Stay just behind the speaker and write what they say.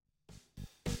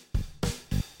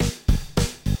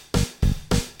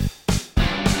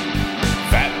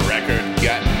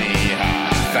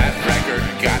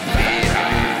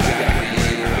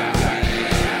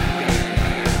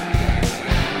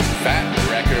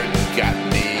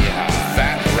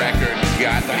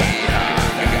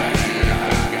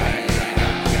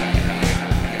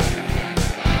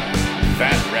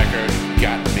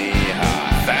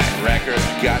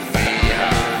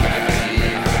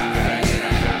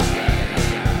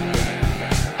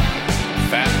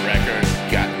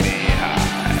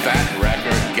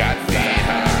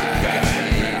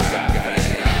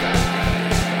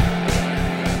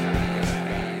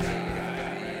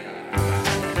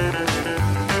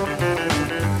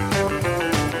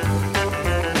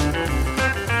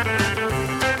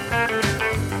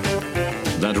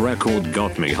record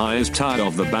Got Me High is tired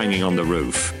of the banging on the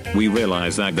roof. We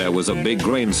realize that there was a big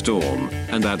rainstorm,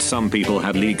 and that some people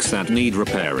had leaks that need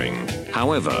repairing.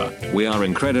 However, we are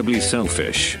incredibly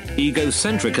selfish,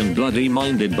 egocentric and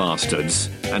bloody-minded bastards,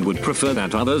 and would prefer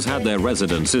that others had their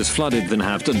residences flooded than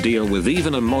have to deal with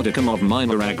even a modicum of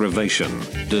minor aggravation.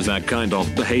 Does that kind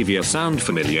of behavior sound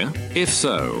familiar? If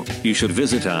so, you should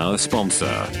visit our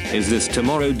sponsor,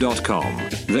 isthistomorrow.com.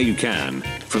 There you can,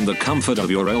 from the comfort of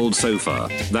your old sofa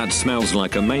that smells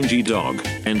like a mangy dog,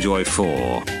 enjoy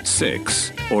 4,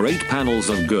 6, or 8 panels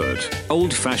of good,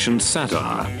 old-fashioned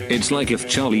satire. It's like if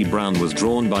Charlie Brown was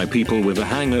drawn by people with a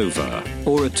hangover,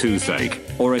 or a toothache,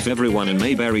 or if everyone in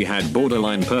Mayberry had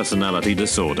borderline personality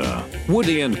disorder.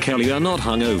 Woody and Kelly are not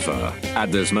hungover,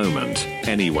 at this moment,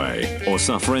 anyway, or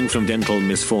suffering from dental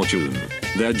misfortune.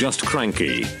 They're just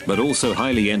cranky, but also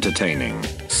highly entertaining.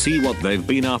 See what they've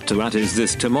been up to at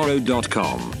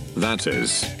isthistomorrow.com. That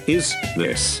is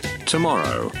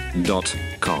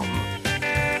isthistomorrow.com.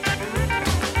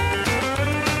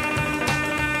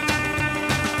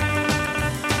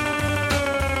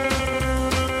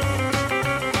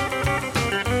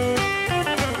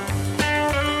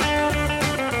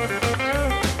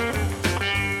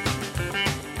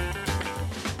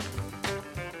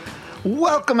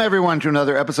 Welcome, everyone, to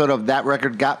another episode of That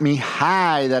Record Got Me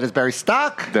High. That is Barry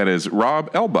Stock. That is Rob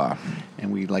Elba.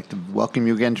 And we'd like to welcome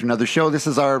you again to another show. This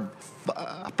is our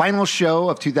final show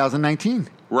of 2019.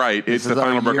 Right. It's the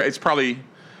final break. It's probably...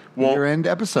 year-end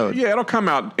episode. Yeah, it'll come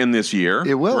out in this year.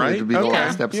 It will. Right? It'll be the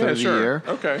last episode of the year.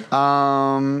 Okay.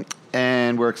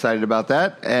 And we're excited about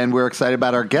that. And we're excited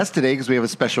about our guest today because we have a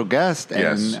special guest.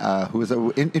 And Yes. who is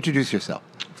introduce yourself.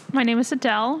 My name is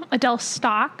Adele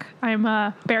Stock. I'm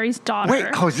Barry's daughter. Wait,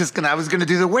 I was gonna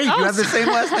do the wait. Oh, you have the same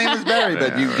last name as Barry,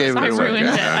 but you gave I it away. ruined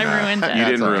it. I ruined it. You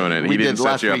didn't ruin it. He didn't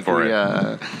set you up for it.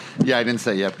 Yeah, I didn't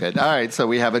set you up good. All right, so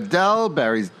we have Adele,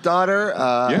 Barry's daughter.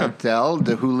 Adele,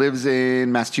 who lives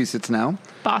in Massachusetts now.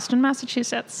 Boston,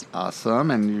 Massachusetts.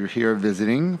 Awesome, and you're here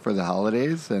visiting for the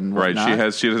holidays and whatnot.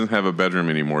 Right, she doesn't have a bedroom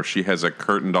anymore. She has a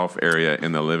curtained off area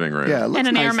in the living room. Yeah, it looks And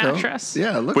an nice, air though. mattress.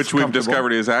 Yeah, it looks which we've comfortable.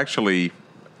 discovered is actually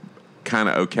kind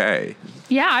of okay.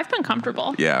 Yeah, I've been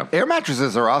comfortable. Yeah. Air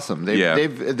mattresses are awesome.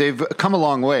 They've come a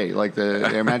long way. Like the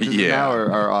air mattresses Yeah. now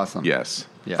are awesome. Yes.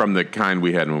 Yeah. From the kind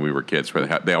we had when we were kids, where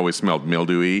they always smelled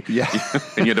mildewy. Yeah.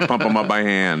 And you had to pump them up by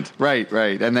hand. Right.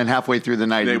 And then halfway through the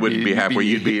night, You'd be halfway,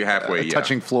 yeah.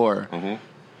 touching floor. Mm-hmm.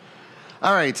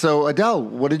 All right, so Adele,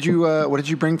 what did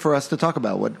you bring for us to talk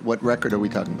about? What record are we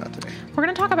talking about today? We're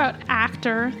going to talk about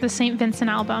Actor, the St.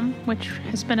 Vincent album, which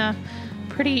has been a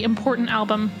pretty important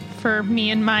album for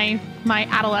me in my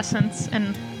adolescence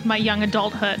and my young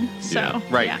adulthood. So Yeah.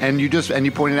 Right, yeah. and you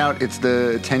pointed out it's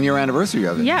the 10-year anniversary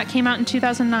of it. Yeah, it came out in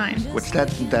 2009. Which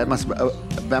that must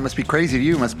be crazy to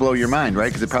you. Must blow your mind, right?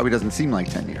 Because it probably doesn't seem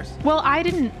like 10 years. Well, I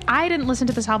didn't listen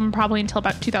to this album probably until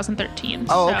about 2013.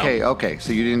 Oh, so. okay.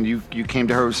 So you came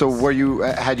to her. So were you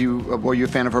a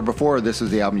fan of her before? Or this was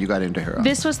the album you got into her on?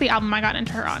 This was the album I got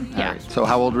into her on. All Yeah. right. So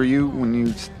how old were you when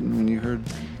you heard?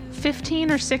 15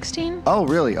 or 16. Oh,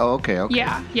 really? Oh, okay.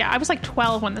 Yeah. I was like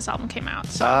 12 when this album came out.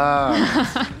 So.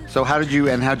 So how'd you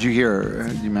hear her?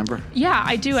 Do you remember? Yeah,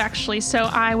 I do actually. So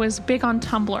I was big on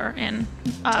Tumblr in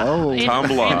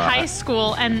Tumblr. in high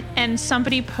school, and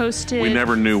somebody posted. We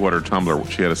never knew what her Tumblr.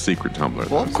 She had a secret Tumblr.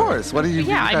 Well, of course. What do you?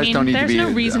 Yeah, you guys don't need there's to be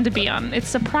no reason to be on.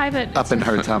 It's a private. up in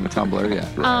her Tumblr. Yeah.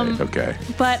 Right. Okay.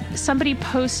 But somebody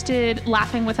posted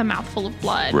 "Laughing with a Mouthful of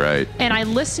Blood." Right. And I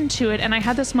listened to it, and I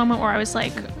had this moment where I was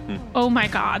like, "Oh my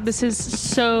God, this is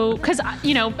so." Because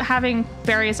having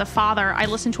Barry as a father, I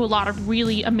listened to a lot of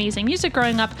really amazing music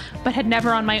growing up, but had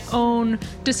never on my own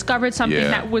discovered something Yeah.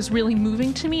 that was really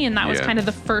moving to me, and that was Yeah. kind of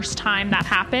the first time that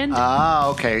happened. Ah,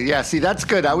 okay. Yeah, see, that's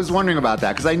good. I was wondering about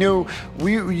that because I knew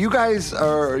you guys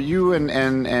are, you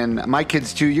and my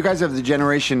kids too, you guys have the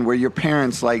generation where your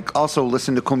parents like also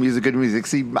listen to cool music, good music.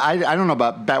 See, I don't know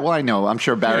about, well, I know, I'm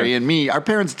sure Barry Yeah. and me, our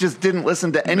parents just didn't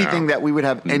listen to anything that we would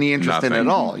have any interest in Nothing.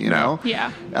 at all, you No. know?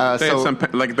 Yeah.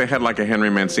 They had like a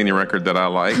Henry Mancini record that I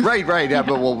liked. Right, yeah,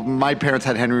 but my parents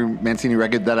had Henry Mancini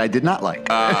record that I did not like.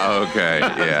 Okay.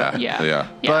 Yeah. Yeah.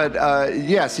 But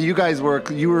so you guys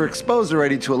were exposed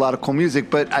already to a lot of cool music.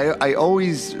 But I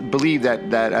always believe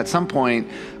that at some point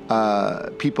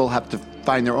people have to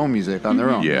find their own music on their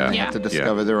own. Yeah. They have to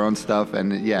discover their own stuff,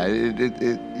 and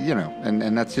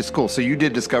and that's just cool. So you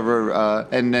did discover,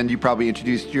 and then you probably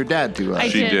introduced your dad to.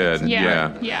 She did.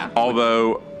 Yeah.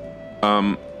 Although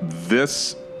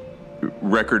this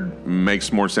record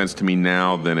makes more sense to me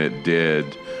now than it did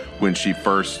when she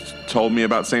first told me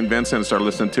about St. Vincent and started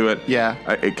listening to it. Yeah.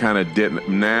 It kind of didn't.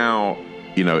 Now,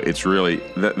 it's really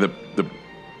the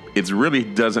it really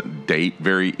doesn't date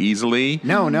very easily.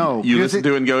 No. You Because listen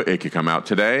to it and go, it could come out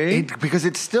today. because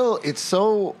it's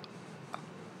so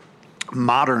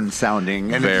modern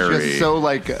sounding, and Very. it's just so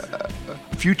like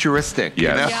futuristic.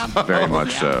 Yes, Yeah. very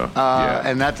much so. Yeah.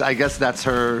 And I guess that's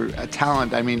her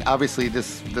talent. I mean, obviously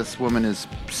this woman is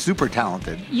super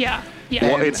talented. Yeah.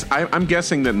 Well, I'm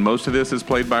guessing that most of this is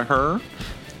played by her.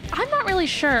 I'm not really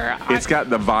sure. It's got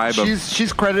the vibe of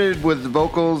She's credited with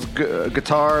vocals,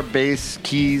 guitar, bass,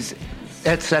 keys,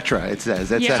 etc. It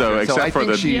says, etc. Yeah. so I except for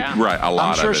think the she, right, a lot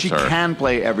I'm sure of it's she her. can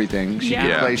play everything. She Yeah. can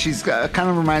Yeah. play. She's kind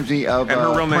of reminds me of And her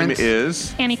real name Prince.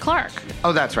 is Annie Clark.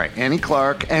 Oh, that's right, Annie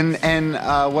Clark. And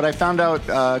what I found out,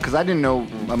 because I didn't know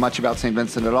much about St.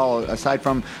 Vincent at all, aside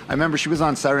from, I remember she was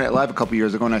on Saturday Night Live a couple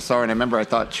years ago, and I saw her, and I remember I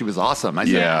thought she was awesome. I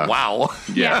said, Yeah. wow.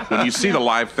 yeah. When you see the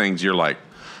live things, you're like,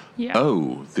 Yeah.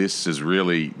 oh, this is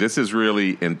really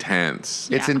intense.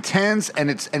 It's Yeah. intense, and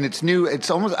it's new. I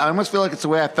almost feel like it's the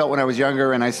way I felt when I was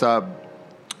younger, and I saw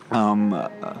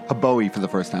a Bowie for the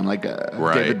first time, like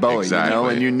Right, David Bowie,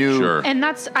 exactly. and you knew. Sure. And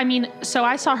so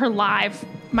I saw her live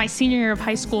my senior year of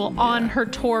high school on her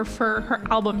tour for her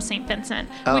album St. Vincent,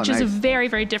 Oh, which is nice. very,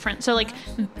 very different. So like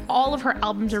all of her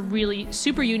albums are really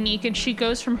super unique, and she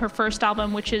goes from her first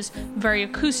album, which is very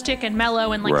acoustic and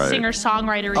mellow and like Right.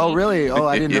 singer-songwriter. Oh, really? Oh,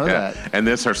 I didn't know that. And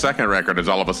this, her second record, is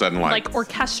all of a sudden Like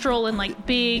orchestral and like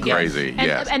big. Crazy, And,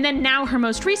 yes. and then now her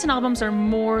most recent albums are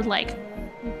more like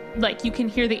you can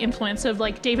hear the influence of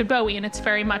like David Bowie, and it's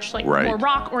very much like Right. more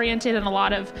rock oriented and a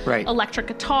lot of Right. electric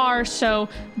guitar. So,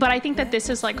 but I think that this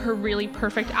is like her really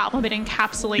perfect album. It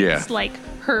encapsulates Yeah. like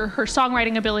her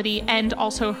songwriting ability and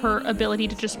also her ability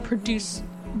to just produce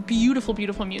beautiful,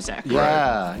 beautiful music.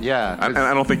 Yeah, yeah. And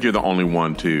I don't think you're the only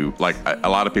one to, like, a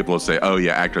lot of people will say, oh,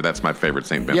 yeah, Actor, that's my favorite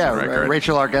St. Vincent Yeah, record.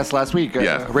 Rachel, our guest last week,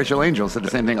 Yeah. Rachel Angel, said the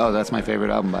same thing. Oh, that's my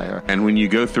favorite album by her. And when you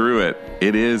go through it,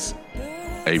 it is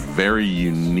a very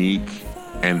unique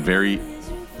and very,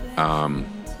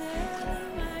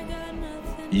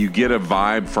 you get a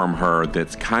vibe from her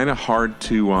that's kind of hard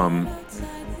to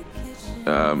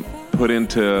put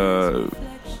into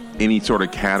any sort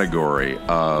of category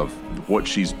of what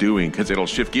she's doing, because it'll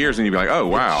shift gears and you'll be like, oh,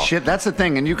 wow. Shit, that's the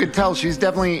thing, and you could tell she's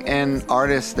definitely an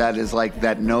artist that is like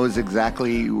that knows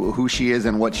exactly who she is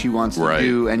and what she wants to Right.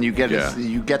 do, and you get Yeah.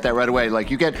 you get that right away.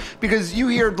 Like you get, because you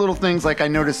hear little things like I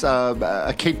notice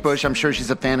Kate Bush. I'm sure she's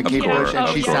a fan of Kate course, Bush, and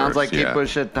of she course, sounds like yeah. Kate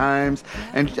Bush at times.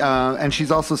 And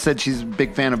she's also said she's a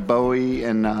big fan of Bowie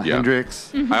and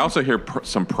Hendrix. I also hear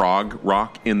some prog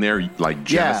rock in there, like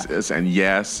Yeah. Genesis and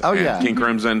Yes, Oh, and yeah. King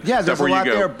Crimson. Yeah, stuff there's a where lot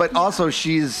you go, there, but also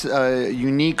she's a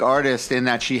unique artist in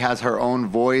that she has her own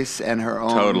voice and her own.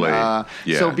 Totally. Yeah.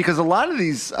 So because a lot of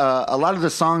the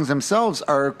songs themselves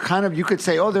are kind of, you could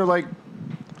say, oh, they're like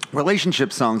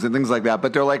relationship songs and things like that,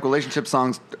 but they're like relationship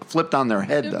songs flipped on their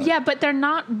head, though. Yeah, but they're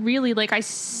not really. Like, I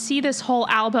see this whole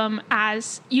album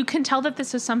as, you can tell that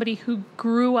this is somebody who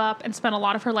grew up and spent a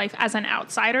lot of her life as an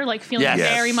outsider, like feeling Yes.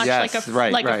 very much Yes. like a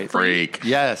Right, like right. a freak.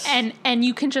 Yes. And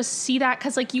you can just see that,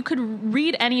 because like you could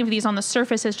read any of these on the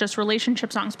surface as just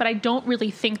relationship songs, but I don't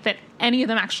really think that any of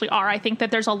them actually are. I think that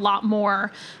there's a lot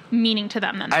more meaning to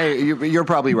them than that. You're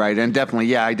probably right, and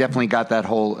definitely, I definitely got that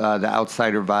whole the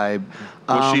outsider vibe.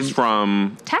 well, she's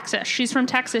from, Texas. She's from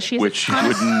Texas. She has which a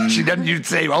ton of- wouldn't, She doesn't. You'd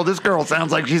say, "Oh, this girl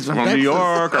sounds like she's from from Texas. New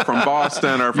York or from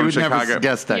Boston or from would never Chicago.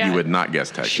 guess that. You Yeah. would not guess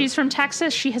Texas. She's from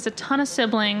Texas. She has a ton of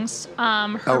siblings.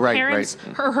 Her right, parents,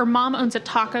 right. her mom owns a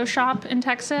taco shop in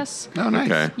Texas. Oh,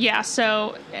 nice. Okay. Yeah,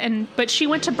 so but she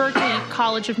went to Berklee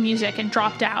College of Music and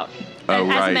dropped out. Oh, as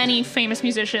right. many famous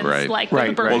musicians Right. like go to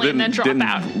Right, Berklee right. Well, and then drop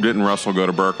out. didn't Russell go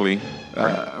to Berkeley?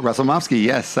 Russell Mofsky,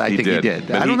 yes, I think he did. did.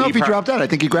 But I don't know if he pro- dropped out. I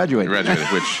think he graduated. Graduated,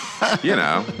 which, you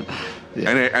know.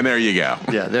 And there you go.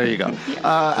 Yeah, there you go.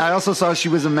 I also saw she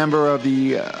was a member of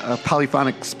the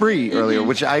Polyphonic Spree earlier,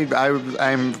 which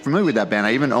I'm familiar with that band.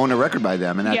 I even own a record by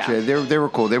them, and actually they were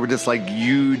cool. They were just like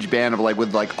huge band of like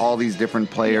with like all these different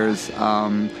players.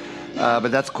 But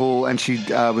that's cool. And she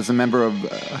was a member of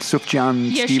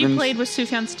Sufjan Yeah, Stevens. she played with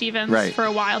Sufjan Stevens Right. for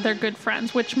a while. They're good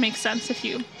friends, which makes sense if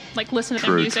you like listen to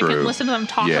True, their music true. and listen to them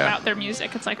talk Yeah. about their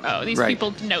music. It's like, oh, these Right.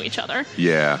 people know each other.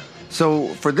 Yeah. So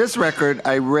for this record,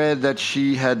 I read that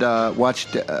she had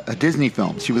watched a Disney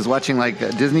film. She was watching like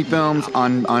Disney films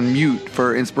on mute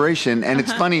for inspiration. And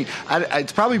it's funny.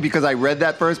 It's probably because I read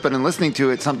that first, but in listening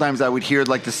to it, sometimes I would hear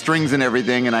like the strings and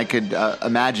everything, and I could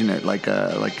imagine it like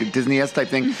a Disney-esque type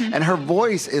thing. And her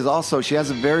voice is also, she has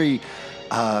a very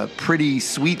pretty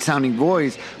sweet sounding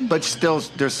voice, but still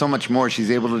there's so much more.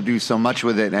 She's able to do so much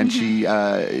with it, and she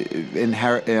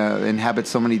inhabits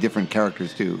so many different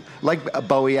characters too. Like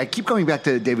Bowie, I keep going back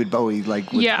to David Bowie,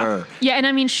 like with her. Yeah, and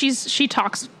I mean she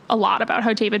talks a lot about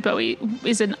how David Bowie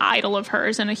is an idol of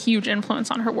hers and a huge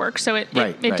influence on her work. So it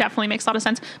definitely makes a lot of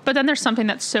sense. But then there's something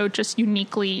that's so just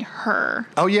uniquely her.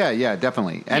 Oh yeah,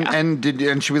 definitely.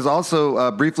 And she was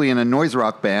also briefly in a noise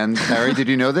rock band. Harry, did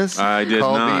you know this? I did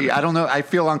not. I don't know. I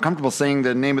feel uncomfortable saying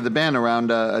the name of the band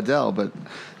around Adele, but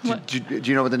do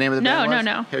you know what the name of the band was?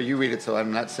 No. Here, you read it, so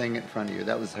I'm not saying it in front of you.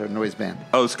 That was her noise band.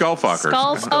 Oh, Skullfuckers.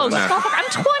 Skullfuckers. I'm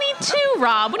 22,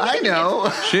 Rob. What do you think? I know.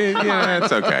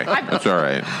 It's okay. It's all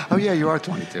right. Oh yeah, you are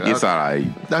 22. It's all right.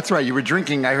 That's right. You were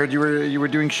drinking. I heard you were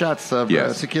doing shots of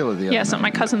tequila the other night. at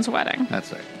my cousin's wedding.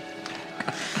 That's right.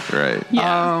 Right.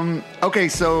 Yeah. Okay,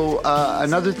 so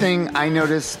another thing I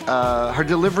noticed, her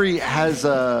delivery has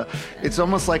it's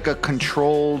almost like a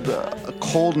controlled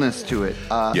coldness to it.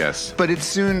 Yes. But it's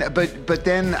soon, but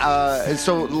then,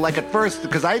 so like at first,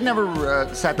 because I never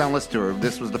sat down and listened to her.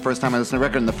 This was the first time I listened to the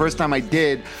record, and the first time I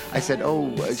did, I said,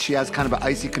 oh, she has kind of an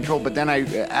icy control. But then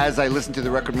as I listened to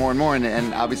the record more and more,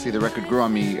 and obviously the record grew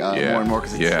on me more and more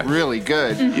because it's really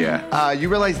good. Yeah. You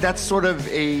realize that's sort of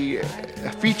a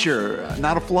feature,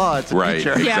 not a flaw. It's a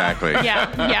feature. Exactly.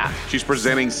 Yeah. She's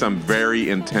presenting some very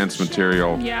intense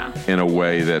material Yeah. in a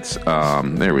way that's,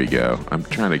 there we go. I'm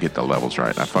trying to get the levels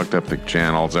right. I fucked up the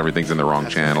channels. Everything's in the wrong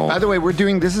channel. By the way,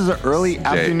 this is an early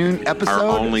afternoon episode.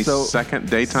 Our only second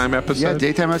daytime episode? Yeah,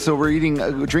 daytime episode. So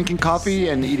we're drinking coffee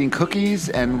and eating cookies,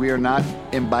 and we are not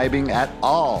imbibing at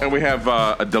all. And we have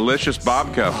a delicious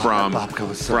babka from babka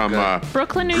was so good.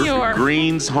 Brooklyn, New York.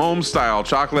 Green's Home Style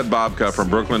chocolate babka from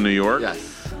Brooklyn, New York. Yes.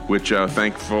 Which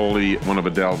thankfully one of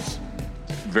Adele's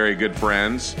very good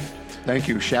friends. Thank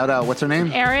you. Shout out. What's her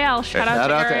name? Ariel. Shout out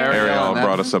to Ariel. Ariel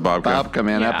brought us a babka. Babka,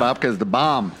 man. Yeah. That babka is the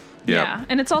bomb. Yep. Yeah,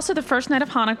 and it's also the first night of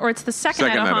Hanukkah, or it's the second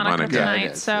night of Hanukkah tonight. Yeah,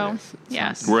 it is, so, it is.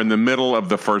 yes. We're in the middle of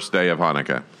the first day of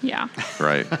Hanukkah. Yeah.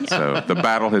 Right. So the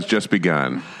battle has just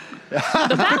begun.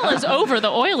 The battle is over.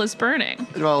 The oil is burning.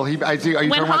 Well, I see. Are you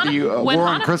talking about the war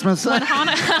on Christmas? When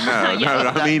Hanukkah. No.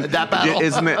 I mean, that battle.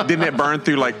 Didn't it burn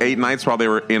through like 8 nights while they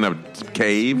were in a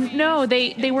cave? No,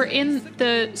 they were in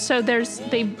the. So they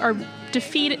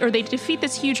defeat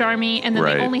this huge army, and then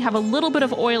they only have a little bit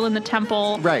of oil in the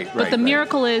temple. But the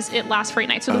miracle is it lasts for 8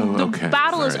 nights. So the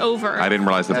battle is over. I didn't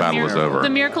realize the battle was over. The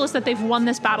miracle is that they've won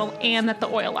this battle and that the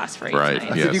oil lasts for 8 nights.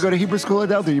 Yes. Did you go to Hebrew school,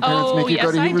 Adele? Did your parents make you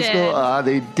go to Hebrew school?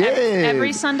 They did.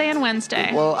 Every Sunday and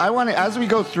Wednesday. Well, I want to, as we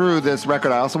go through this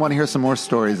record, I also want to hear some more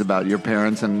stories about your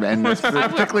parents and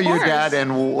particularly your dad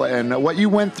and what you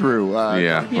went through.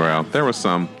 Well, there was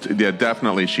some. Yeah,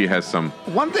 definitely she has some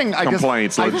one thing,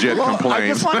 complaints, legit complaints. I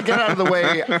just want to get out of the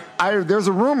way. There's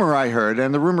a rumor I heard,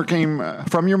 and the rumor came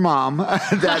from your mom,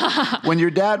 that when your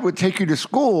dad would take you to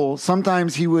school,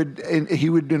 sometimes he would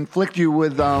inflict you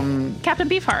with Captain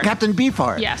Beefheart. Captain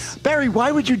Beefheart. Yes. Barry,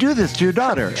 why would you do this to your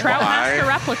daughter? Troutmaster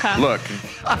replica. Look,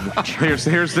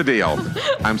 here's the deal.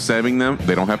 I'm saving them.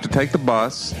 They don't have to take the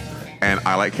bus. And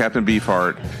I like Captain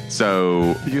Beefheart,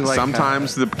 so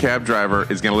sometimes the cab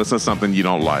driver is going to listen to something you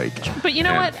don't like. But you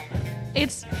know what?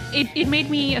 It made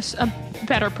me a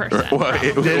better person. Well,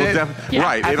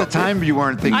 right. At the time, you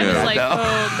weren't thinking I was that, like, though.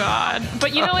 oh, God.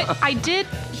 But you know what?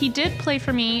 He did play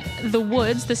for me The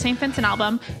Woods, the St. Vincent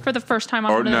album, for the first time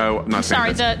on the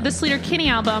Sleater Kinney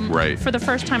album for the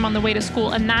first time on the way to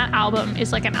school. And that album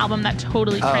is like an album that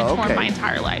totally transformed my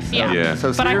entire life. Yeah.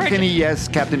 So Sleater Kinney, yes.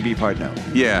 Captain Beefheart, no.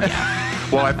 Yeah.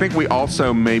 Well, I think we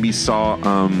also maybe saw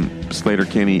Sleater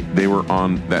Kinney. They were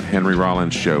on that Henry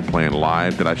Rollins show playing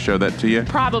live. Did I show that to you?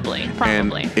 Probably.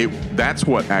 And that's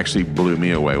what actually blew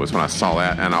me away was when I saw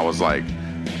that, and I was like,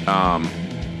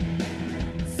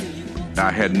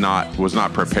 was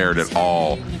not prepared at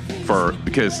all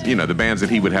because the bands that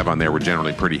he would have on there were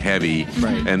generally pretty heavy,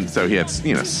 and so he had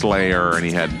Slayer and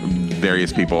he had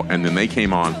various people, and then they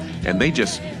came on and they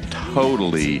just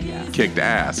totally kicked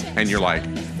ass, and you're like,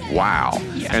 wow.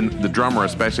 Yeah. And the drummer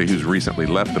especially, who's recently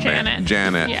left the band,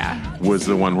 Janet, was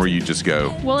the one where you just go,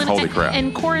 holy crap.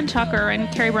 And Corin Tucker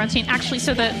and Carrie Brownstein, actually,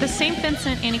 so the St.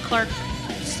 Vincent, Annie Clark,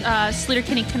 Sleater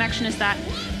Kinney connection is that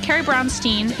Carrie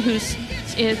Brownstein, who's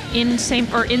in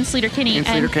Sleater Kinney. In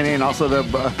Sleater Kinney, and also the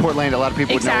Portland. A lot of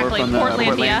people would know her from the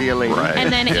Portlandia lady. Right.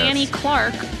 And then Annie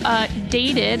Clark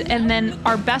dated, and then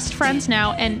are best friends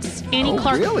now. And Annie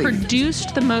Clark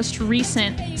produced the most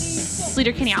recent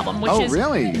Sleater Kinney album, which is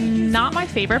not my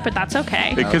favorite, but that's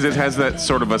okay. Because it has that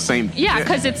sort of a Saint... Yeah,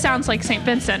 because it sounds like St.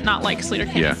 Vincent, not like Sleater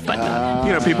Kinney. Yeah.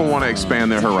 But, people want to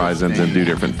expand their horizons and do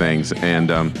different things.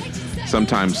 And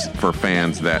sometimes for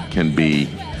fans that can be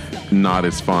not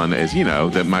as fun as,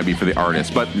 that might be for the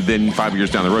artist. But then 5 years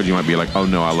down the road, you might be like, oh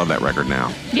no, I love that record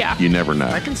now. Yeah. You never know.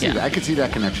 I can see that. I can see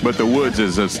that connection. But the Woods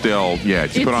is still,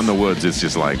 if you put on the Woods, it's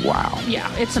just like, wow.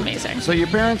 Yeah, it's amazing. So your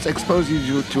parents exposed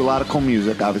you to a lot of cool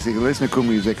music. Obviously, you listen to cool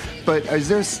music. But is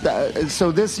there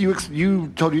you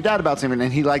told your dad about something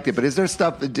and he liked it. But is there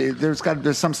stuff?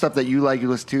 There's some stuff that you like, you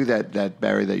listen to that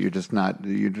Barry, that you're just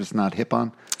not hip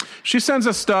on. She sends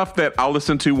us stuff that I'll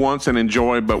listen to once and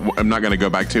enjoy, but I'm not going to go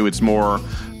back to. It's more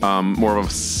of a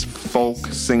folk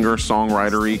singer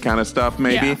songwritery kind of stuff,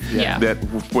 maybe. Yeah.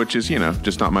 Which is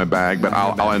just not my bag, but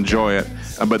I'll enjoy it.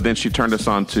 But then she turned us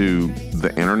on to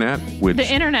the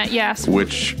internet, yes,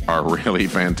 which are really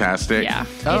fantastic. Yeah.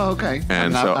 Oh, okay.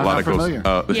 And so a lot of cool.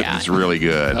 It's really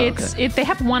good. They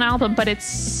have one album, but it's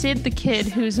Sid the Kid,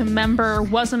 who's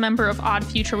was a member of Odd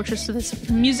Future, which is this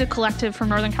music collective from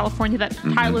Northern California that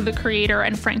Tyler the Creator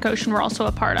and Frank Ocean were also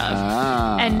a part of.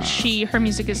 And her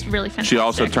music is really fantastic. She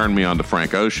also turned me on to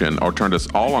Frank Ocean, or turned us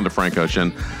all on to Frank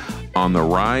Ocean on the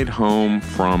ride home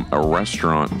from a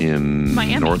restaurant in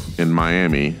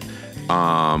Miami.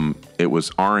 It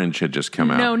was Orange had just come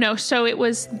out. No. So it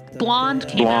was Blonde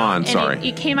came out. Sorry.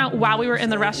 It came out while we were in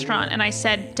the restaurant, and I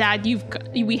said, Dad,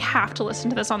 we have to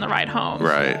listen to this on the ride home.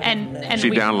 Right. And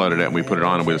she downloaded it, and we put it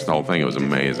on, and we listened to the whole thing. It was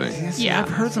amazing. Yes, yeah. I've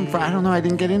heard some. I don't know. I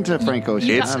didn't get into Frank Ocean.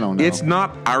 I don't know. It's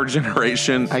not our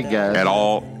generation, I guess, at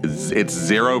all. It's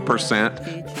 0%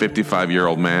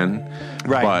 55-year-old man.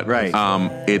 Right, but, right.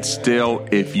 It's still,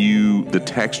 the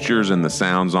textures and the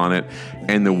sounds on it,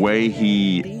 and the way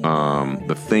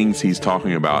the things he's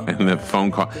talking about, and the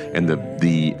phone call, and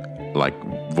the like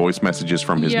voice messages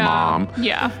from his mom.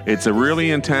 Yeah. It's a really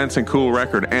intense and cool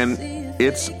record, and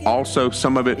it's also,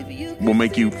 some of it will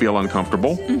make you feel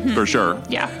uncomfortable, for sure.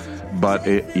 Yeah. But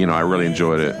I really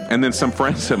enjoyed it. And then some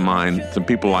friends of mine, some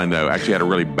people I know, actually had a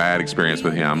really bad experience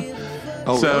with him.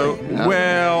 Oh, so, really? Oh.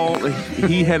 Well,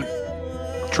 he had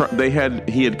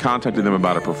contacted them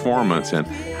about a performance, and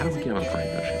how do we get on Frank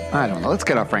Ocean? I don't know. Let's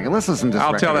get off Frank. Let's listen to this.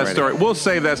 I'll record tell that already. story. We'll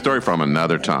save that story from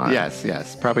another time.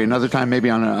 Yes. Probably another time, maybe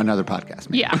on another podcast.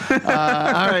 Maybe. Yeah.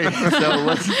 All right. So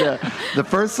let's. The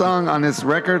first song on this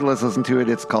record, let's listen to it.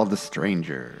 It's called "The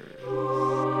Stranger."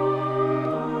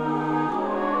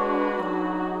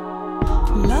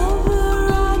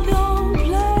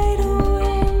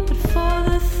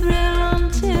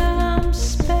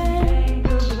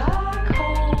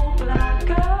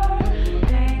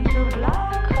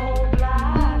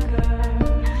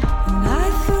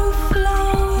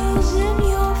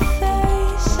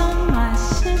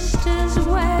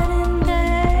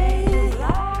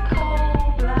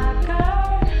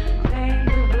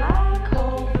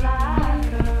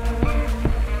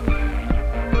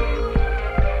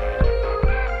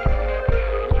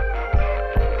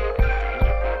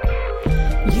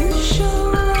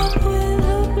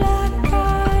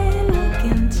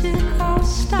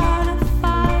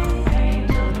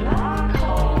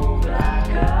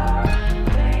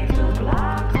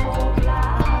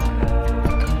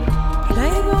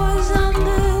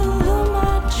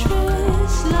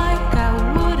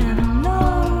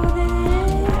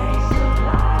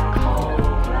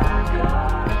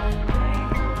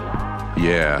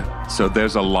 So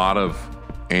there's a lot of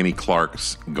Annie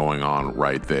Clark's going on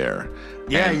right there.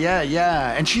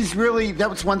 Yeah. And she's really, that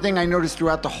was one thing I noticed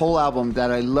throughout the whole album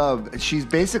that I love. She's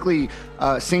basically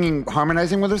singing,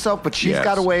 harmonizing with herself, but she's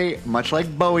got a way, much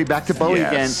like Bowie, back to Bowie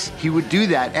again, he would do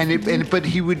that. But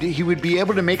he would be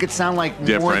able to make it sound like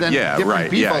more than different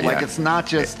people. Like it's not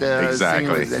just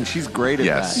singing, and she's great at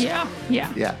that.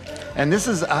 Yeah. And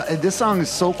this song is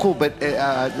so cool, but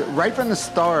right from the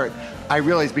start, I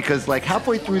realized, because like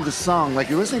halfway through the song, like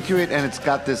you're listening to it and it's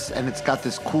got this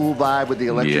cool vibe with the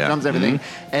electric drums and everything,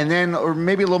 and then, or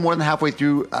maybe a little more than halfway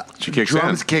through,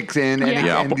 drums kicks in,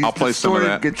 and these I'll play some of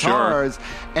that. Guitars,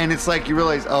 and it's like you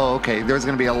realize, oh, okay, there's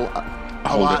going to be a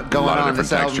lot going on.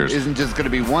 This album isn't just going to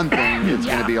be one thing; it's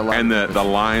going to be a lot. And the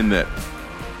line that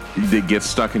gets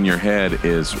stuck in your head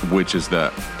is, which is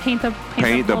the paint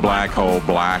the black hole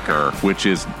blacker, which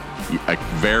is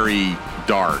very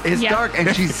dark. It's dark,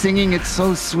 and she's singing it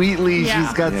so sweetly. Yeah.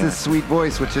 She's got this sweet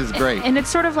voice, which is great. And it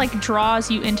sort of like draws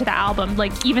you into the album.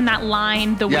 Like even that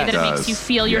line, the way that it makes you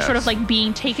feel, you're sort of like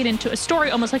being taken into a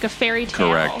story, almost like a fairy tale.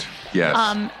 Correct. Yes.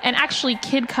 And actually,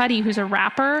 Kid Cudi, who's a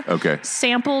rapper,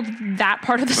 sampled that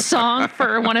part of the song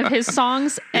for one of his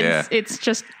songs, and it's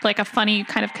just like a funny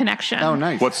kind of connection. Oh,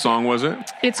 nice. What song was it?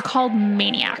 It's called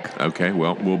Maniac. Okay,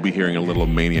 well, we'll be hearing a little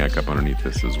Maniac up underneath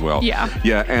this as well. Yeah.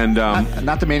 Yeah, and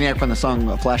not the Maniac from the song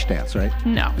Flashdance, right?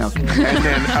 No. Okay. And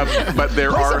then, but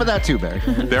there Play are some of that too, Barry.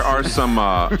 There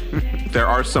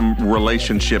are some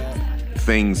relationship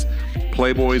things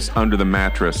Playboys under the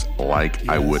mattress like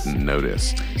I wouldn't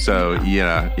notice. So,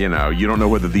 yeah, you don't know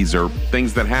whether these are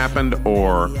things that happened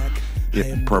or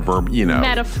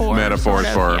metaphors sort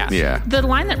of, for, yeah. The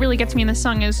line that really gets me in the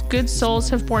song is, good souls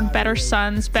have born better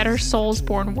sons, better souls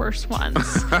born worse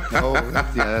ones.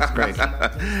 That's great.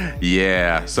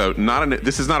 Yeah, so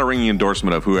this is not a ringing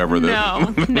endorsement of whoever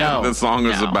the song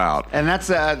is about. And that's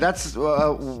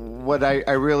what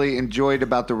I really enjoyed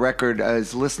about the record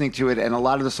is listening to it, and a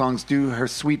lot of the songs do her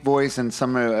sweet voice and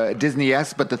some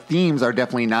Disney-esque, but the themes are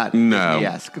definitely not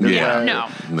Disney-esque.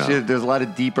 There's a lot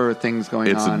of deeper things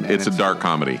going on. It's a dark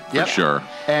comedy, for sure.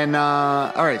 And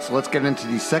all right, so let's get into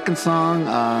the second song.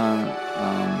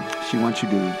 She wants you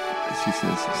to, she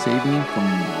says, save me from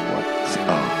what?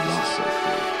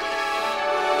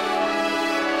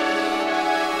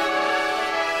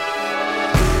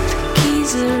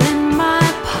 Keys are in my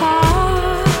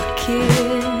pocket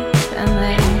and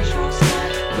they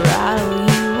rattle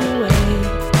you away.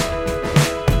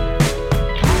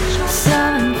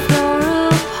 Seventh floor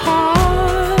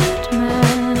apartment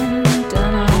and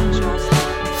a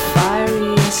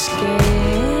fiery escape.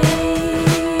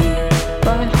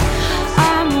 But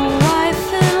I'm a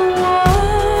wife in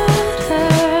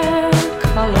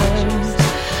watercolors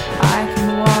I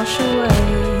can wash away.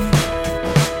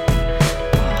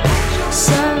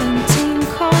 17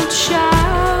 cold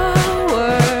showers couldn't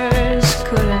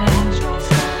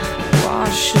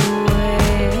wash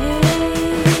away.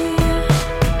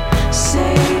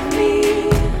 Save me,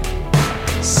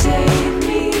 save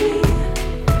me,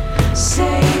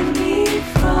 save me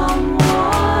from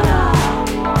what I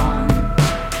want.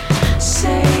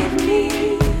 Save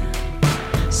me,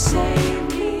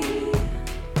 save me.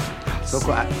 So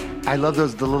cool. I love the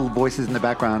little voices in the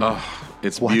background. Oh,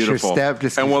 it's Watch your beautiful. step,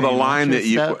 just and well, the saying, line watch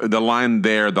your that step. the line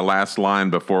there, the last line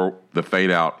before the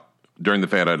fade out, during the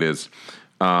fade out is,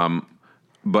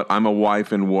 but I'm a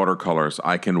wife in watercolors.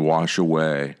 I can wash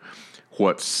away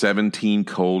what 17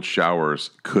 cold showers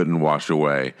couldn't wash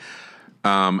away.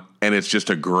 And it's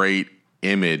just a great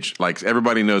image. Like,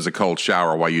 everybody knows a cold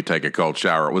shower, why you take a cold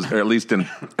shower. It was, or at least in,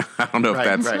 I don't know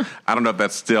if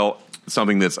that's still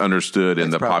something that's understood in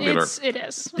the popular. It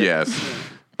is. Yes.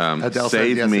 Adele Save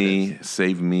says, yes, me,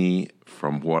 save me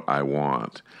from what I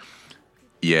want.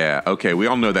 Yeah, okay, we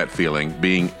all know that feeling,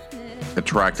 being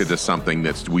attracted to something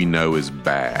that we know is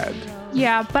bad.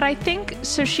 Yeah, but I think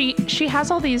so. She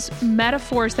has all these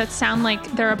metaphors that sound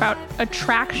like they're about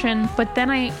attraction, but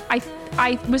then I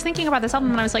was thinking about this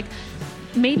album and I was like,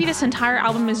 maybe this entire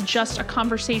album is just a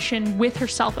conversation with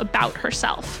herself about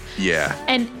herself. Yeah.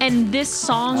 And this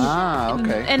song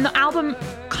okay. and the album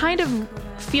kind of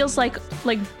feels like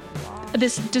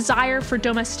this desire for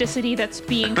domesticity that's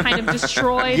being kind of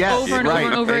destroyed over and over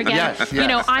and over again. Yes. You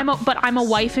know, I'm a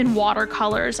wife in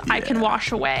watercolors. I can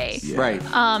wash away. Yeah. Right.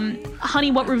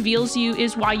 Honey, what reveals you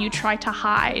is why you try to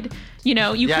hide. You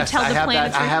know, you could tell the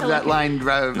planets. I have that line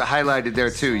highlighted there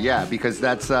too. Yeah, because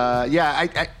that's I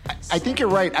think you're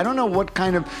right. I don't know what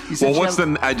kind of.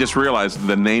 I just realized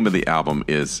the name of the album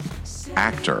is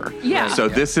Actor. Yeah. So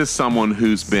this is someone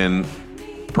who's been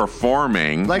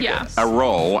performing a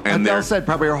role, and Adele said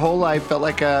probably her whole life felt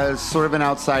like a sort of an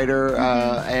outsider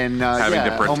and having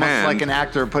to pretend, almost like an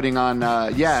actor putting on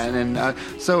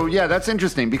that's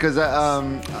interesting because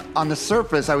on the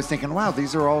surface I was thinking, wow,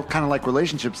 these are all kind of like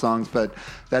relationship songs, but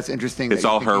that's interesting. It's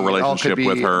all her relationship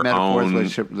with her own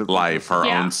life, her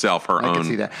own self, her own. I can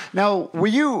see that. Now, were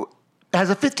you? As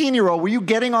a 15-year-old, were you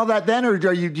getting all that then, or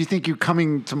do you think you're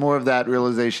coming to more of that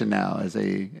realization now? I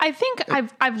think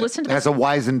I've listened to this as a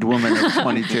wizened woman at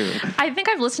 22. I think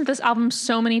I've listened to this album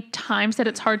so many times that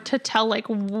it's hard to tell like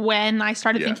when I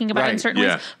started thinking about it in certain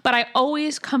ways. But I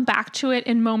always come back to it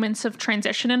in moments of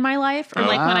transition in my life, or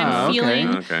like when I'm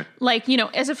feeling like, you know,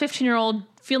 as a 15-year-old,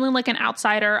 feeling like an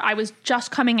outsider. I was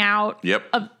just coming out. Yep.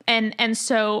 And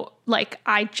so like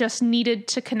I just needed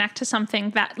to connect to something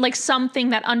that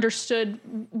understood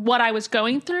what I was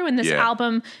going through. And this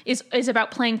album is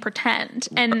about playing pretend.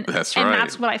 And that's right. And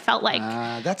that's what I felt like.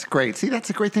 That's great. See,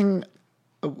 that's a great thing.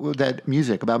 That's one of the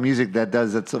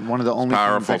only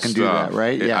things that can do that,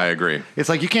 right? Yeah, I agree. It's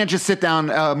like you can't just sit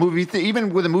down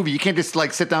even with a movie, you can't just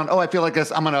like sit down, I feel like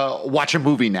this, I'm going to watch a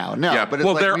movie now. No, yeah. But it's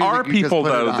well, like there music, are people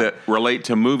though that relate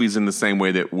to movies in the same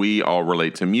way that we all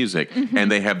relate to music,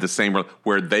 and they have the same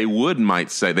where they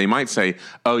might say,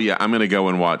 "Oh yeah, I'm going to go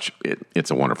and watch It's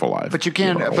a Wonderful Life." But you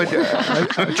can't.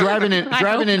 Driving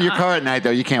in your car at night though,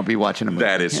 you can't be watching a movie.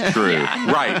 That is true.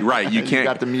 Right. You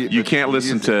can't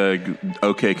listen to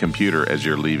OK Computer as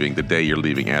you're leaving the day you're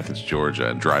leaving Athens, Georgia,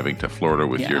 and driving to Florida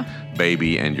with your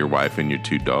baby and your wife and your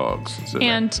two dogs. So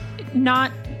and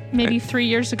not maybe 3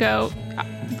 years ago,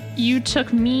 you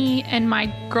took me and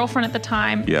my girlfriend at the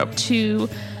time Yep. to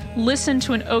listen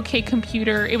to an OK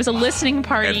Computer. It was a listening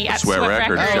party at Sweat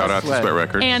Records. Records. Shout out to Sweat. Sweat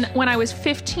Records. And when I was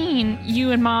 15,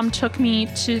 you and Mom took me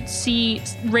to see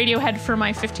Radiohead for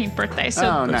my 15th birthday. So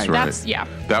Oh, nice. that's, right. yeah.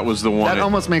 That was the one. That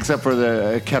almost makes up for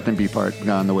the Captain Beefheart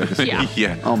on the way to school. Yeah.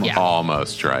 yeah, Almost. Yeah.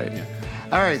 almost right.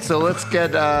 All right, so let's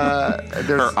get. There's,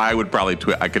 Her eye would probably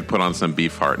twitch. I could put on some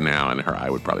Beefheart now, and her eye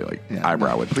would probably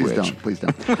eyebrow would please twitch. Please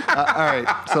don't. All right,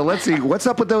 so let's see. What's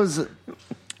up with those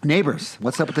neighbors?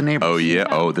 What's up with the neighbors? Oh yeah.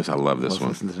 Oh, I love this Let's one.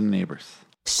 listen to the neighbors.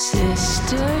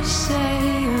 Sisters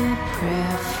say a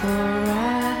prayer for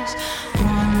us.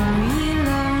 One we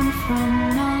learn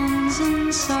from nuns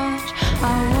and such.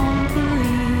 I won't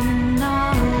believe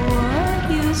not a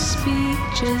word you speak.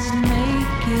 Just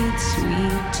make it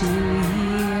sweet to hear.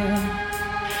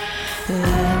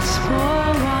 Let's pour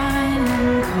wine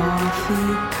and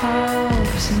coffee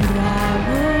cups and drive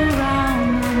around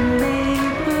the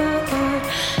neighborhood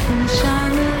and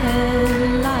shine the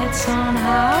headlights on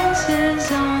houses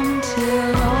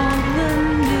until all the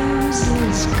news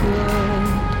is good.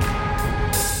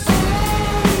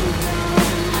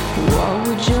 What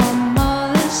would your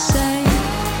mother say?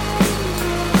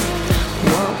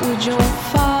 What would your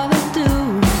father do?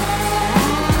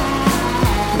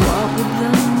 What would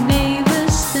the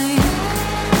neighbors think?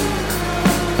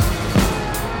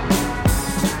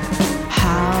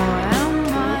 How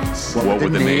am I so What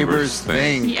would the the neighbors neighbors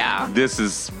think? think? Yeah. This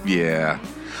is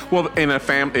Well, in a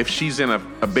if she's in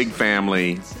a big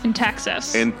family In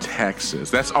Texas. in Texas,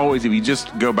 that's always if you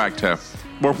just go back to.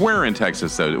 Well, where in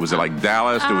Texas though? Was it like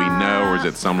Dallas? Do we know, or is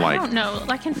it some I like don't know.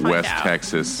 I can find West out.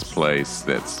 Texas place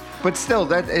that's But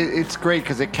still, it's great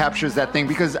because it captures that thing.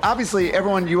 Because obviously,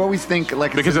 everyone you always think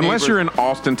like it's because the unless neighbors- you're in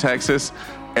Austin, Texas,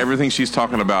 everything she's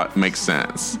talking about makes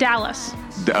sense. Dallas.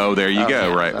 Oh, there you go.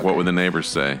 yeah, Right. okay. What would the neighbors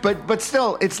say? But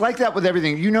still, it's like that with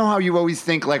everything. You know how you always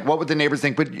think like, what would the neighbors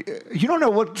think? But you don't know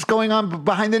what's going on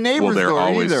behind the neighbor's there door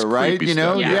always either, right? creepy You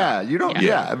know, stuff. yeah. You don't. Yeah.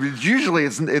 Yeah, I mean, usually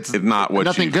it's It's not what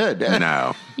nothing you, good.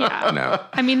 No. Yeah. No.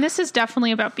 I mean, this is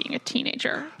definitely about being a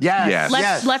teenager. Yes,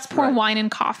 Yes. Let's pour right. wine in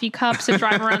coffee cups and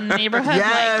drive around the neighborhood.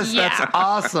 Yes, like, yeah. that's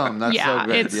awesome. That's Yeah, so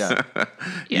good. it's- Yeah.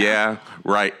 Yeah.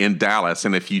 Right. In Dallas,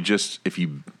 and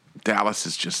Dallas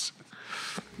is just.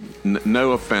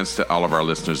 No offense to all of our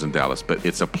listeners in Dallas, but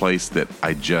it's a place that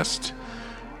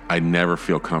I never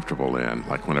feel comfortable in.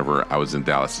 Like whenever I was in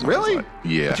Dallas, I was Really? like,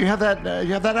 yeah. But you have that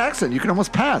accent. You can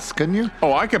almost pass, couldn't you?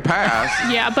 Oh, I could pass.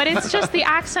 Yeah, but it's just the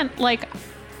accent. Like,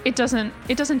 it doesn't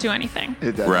do anything.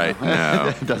 It doesn't- Right,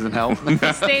 no. it doesn't help.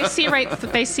 They see right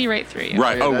through you.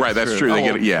 Right. Yeah, Oh, that's right. That's true. true. They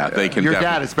Oh, get. Yeah, they can. Your dad,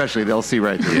 definitely- especially, they'll see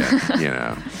right through. Yeah. You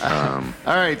know.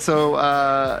 All right, so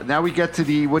now we get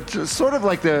to what's sort of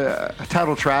like the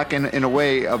title track in a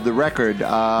way of the record.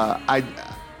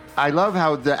 I love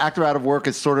how the Actor Out of Work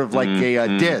is sort of like a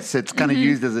diss. It's kind of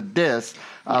used as a diss.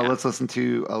 Let's listen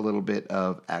to a little bit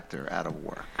of Actor Out of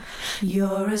Work.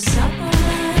 You're a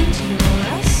supplement, you're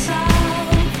a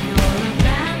salve, you're a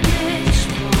bandage,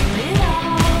 pull it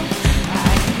off. I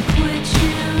can quit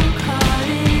you, cut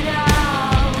it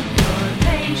out. You're a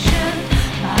patient,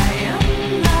 I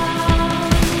am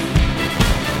love.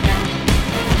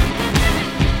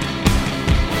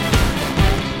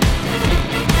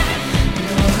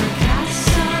 You're a cast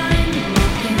sign,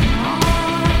 broken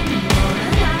arm. You're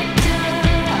an actor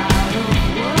out of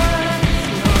work.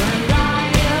 You're a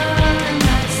liar, and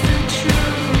that's the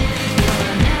truth. You're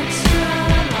an extra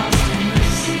lost in the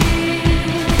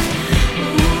sea.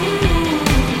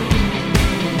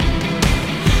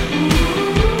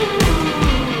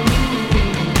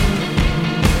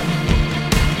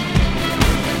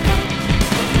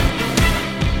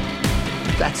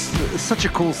 That's such a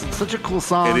cool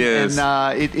song. It is.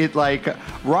 and it like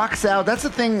rocks out. That's the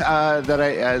thing that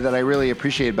I really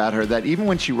appreciate about her. That even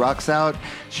when she rocks out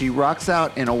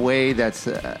in a way that's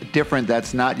different.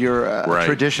 That's not your Right.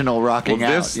 traditional rocking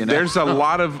Well, out. You know? there's a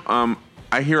lot of.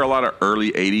 I hear a lot of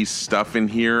early '80s stuff in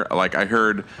here. Like I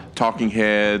heard Talking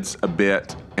Heads a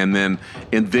bit, and then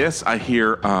in this I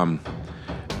hear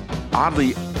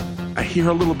oddly. I hear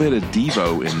a little bit of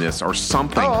Devo in this, or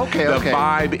something. Oh, okay, The okay.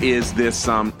 vibe is this,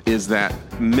 is that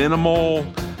minimal,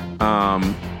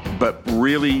 but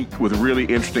really with really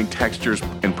interesting textures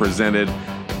and presented,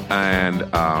 and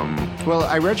Well,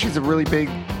 I read she's a really big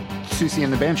Susie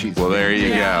and the Banshees. well, there you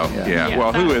Yeah. go. Yeah. Yeah.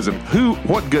 Well, who isn't?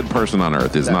 What good person on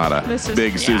earth is not a This is-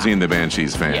 big yeah. Susie and the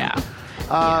Banshees fan? Yeah.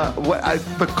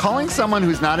 But calling someone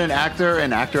who's not an actor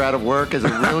out of work is a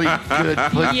really good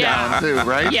put Yeah. down too,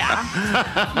 right? Yeah.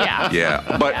 Yeah.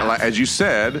 Yeah, but Yeah. like, as you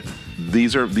said,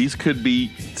 these could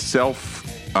be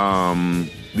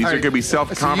These are going to be So you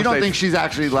don't self-conversations. think she's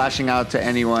actually lashing out to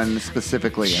anyone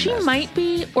specifically? In She this? might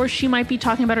be, or she might be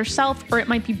talking about herself, or it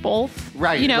might be both.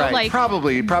 Right. You know, right. like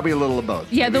probably a little of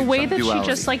both. yeah, the Maybe way some that duality. she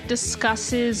just like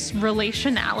discusses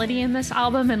relationality in this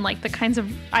album and like the kinds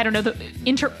of I don't know the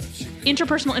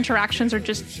interpersonal interactions are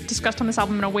just discussed on this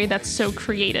album in a way that's so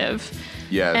creative.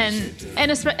 Yes. And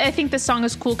I think this song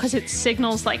is cool because it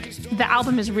signals like the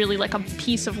album is really like a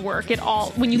piece of work. It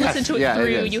all when you Yes, listen to it yeah, it through,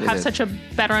 is, you it have is. such a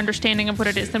better understanding of what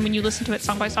it is than when you listen to it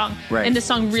song by song. Right. And this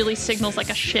song really signals like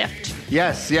a shift.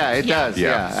 Yes. Yeah. It Yeah. does.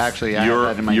 Yeah. Actually, I have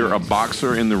that in my you're a notes.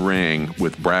 boxer in the ring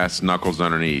with brass knuckles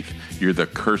underneath. You're the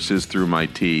curses through my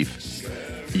teeth.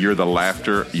 You're the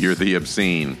laughter. You're the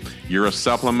obscene. You're a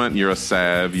supplement. You're a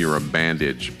salve. You're a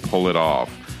bandage. Pull it off.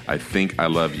 I think I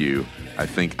love you. I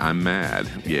think I'm mad.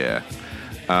 Yeah.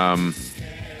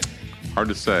 Hard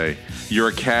to say. You're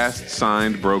a cast,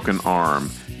 signed, broken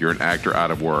arm. You're an actor out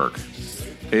of work.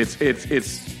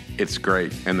 It's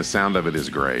great, and the sound of it is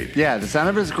great. Yeah, the sound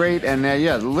of it is great, and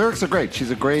the lyrics are great.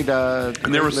 She's a great. And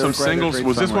there were some singles.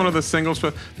 Was this one of the singles?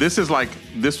 This was like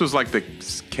the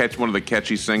one of the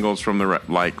catchy singles from the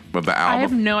of the I have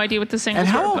album. no idea what the singles And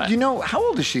how were. old? but- You know, how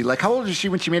old is she? Like, how old is she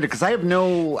when she made it? Because I have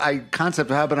no concept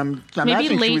of how, but I'm Maybe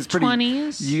imagining she late was pretty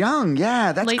 20s? young.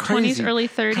 Yeah, that's Late crazy. 20s, early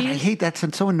God, I 30s. hate that.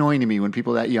 It's so annoying to me when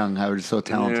people that young are so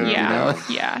talented. yeah, You know?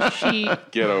 yeah. She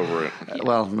Get over it.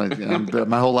 Well,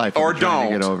 my whole life, Or I'm trying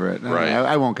to don't. get over it. Right.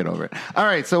 I won't get over it. All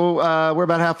right, so we're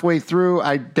about halfway through.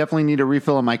 I definitely need a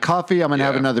refill on my coffee. I'm gonna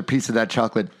have Yeah. another piece of that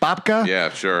chocolate babka. Yeah,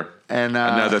 sure. And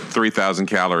Another 3,000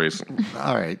 calories.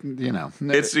 all right, you know,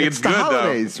 It's the good, though.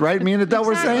 holidays, right? Me and Adele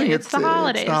were Exactly, saying it's the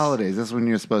holidays. It's the holidays. That's when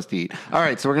you're supposed to eat. All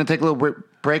right, so we're gonna take a little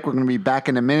break. We're gonna be back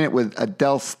in a minute with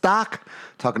Adele Stock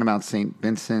talking about St.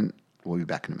 Vincent. We'll be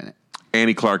back in a minute.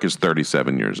 Annie Clark is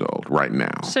 37 years old right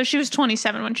now. so she was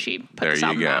 27 when she put There this you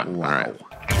album go. out. All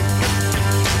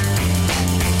right.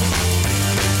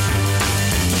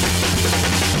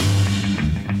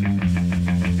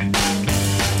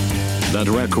 That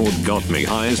record got me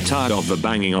high as tired of the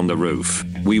banging on the roof.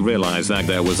 We realized that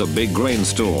there was a big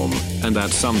rainstorm, and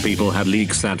that some people had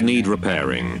leaks that need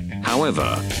repairing.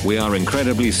 However, we are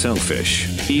incredibly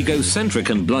selfish, egocentric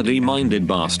and bloody-minded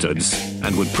bastards,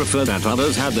 and would prefer that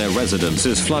others had their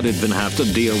residences flooded than have to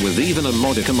deal with even a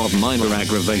modicum of minor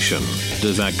aggravation.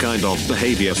 Does that kind of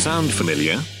behavior sound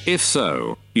familiar? If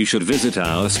so, you should visit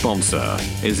our sponsor,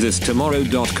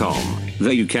 isthistomorrow.com.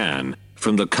 There you can,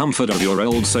 from the comfort of your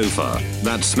old sofa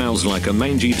that smells like a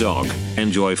mangy dog,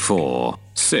 enjoy 4,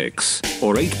 6,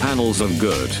 or 8 panels of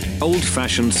good,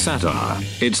 old-fashioned satire.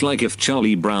 It's like if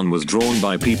Charlie Brown was drawn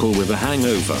by people with a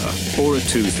hangover, or a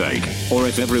toothache, or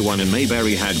if everyone in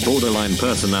Mayberry had borderline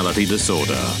personality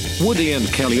disorder. Woody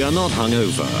and Kelly are not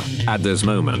hungover, at this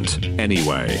moment,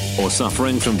 anyway, or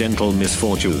suffering from dental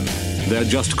misfortune. They're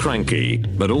just cranky,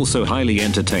 but also highly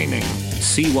entertaining.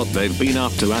 See what they've been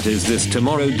up to at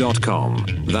isthistomorrow.com.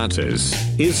 That is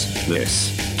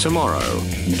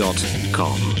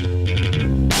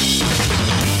thistomorrow.com.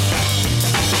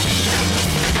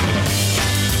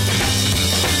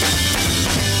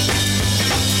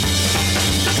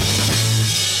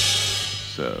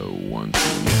 So, one, two.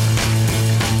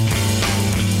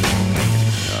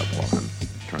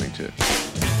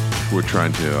 We're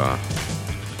trying to,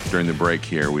 during the break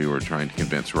here, we were trying to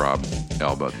convince Rob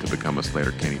Elba to become a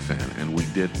Slater Kenny fan, and we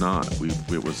did not.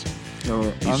 It was,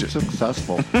 So He's just-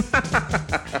 unsuccessful.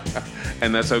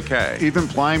 and that's okay. Even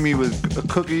plying me with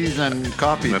cookies and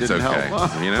coffee That's didn't okay.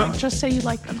 help. You know? Just say you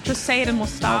like them. Just say it and we'll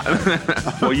stop.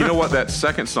 Well, you know what? That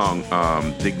second song,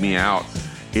 Dig Me Out,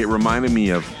 it reminded me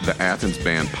of the Athens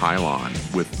band Pylon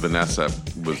with Vanessa,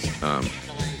 was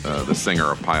the singer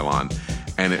of Pylon.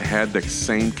 And it had the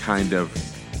same kind of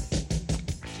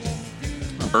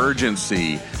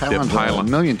urgency Pylon's that Pylon.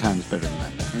 a million times better than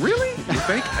that. Really? You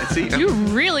think? See, You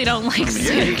really don't like yeah, he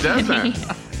Slater does Kenny.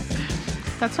 that.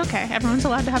 That's okay. Everyone's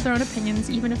allowed to have their own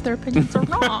opinions, even if their opinions are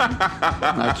wrong.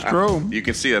 That's true. You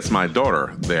can see that's my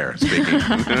daughter there speaking.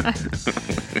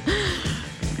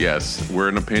 Yes, we're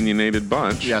an opinionated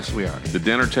bunch. Yes, we are. The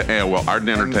dinner our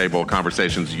dinner table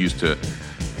conversations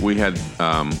we had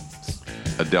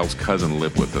Adele's cousin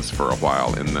live with us for a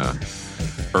while in the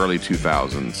early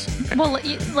 2000s. Well,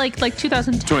 like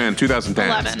 2010. 2010.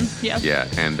 11, yeah. Yeah,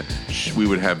 and we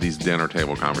would have these dinner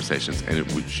table conversations, and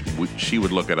she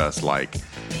would look at us like,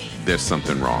 there's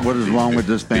something wrong. What is wrong with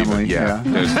this family? Yeah,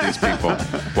 Yeah. there's these people.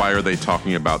 Why are they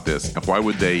talking about this? Why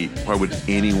would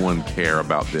anyone care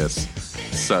about this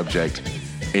subject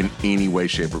in any way,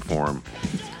 shape, or form?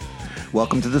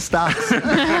 Welcome to the stocks.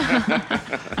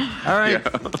 All right.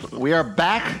 We are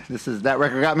back. This is That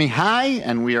Record Got Me High,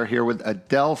 and we are here with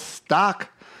Adele Stock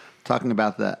talking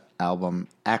about the album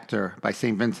Actor by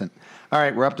St. Vincent. All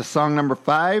right, we're up to song number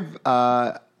 5.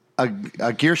 A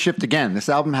gear shift again. This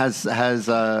album has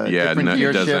different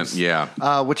gear it doesn't. shifts.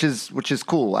 Yeah, which is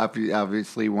cool.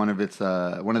 Obviously, one of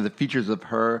the features of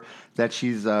her that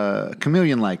she's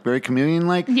chameleon-like, very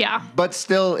chameleon-like. Yeah. But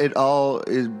still, it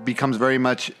becomes very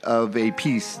much of a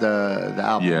piece. The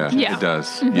album. yeah, Yeah. it does.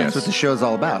 Mm-hmm. Yes. That's what the show's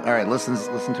all about. All right, listen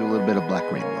to a little bit of Black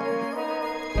Rainbow.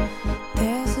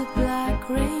 There's a black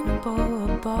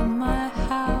rainbow above my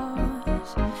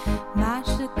house. Match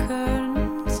the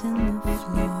curtains in the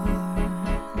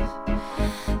floors.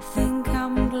 Think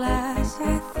I'm glass,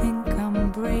 I think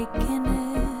I'm breaking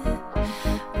it.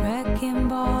 Wrecking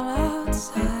ball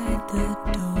outside the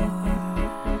door.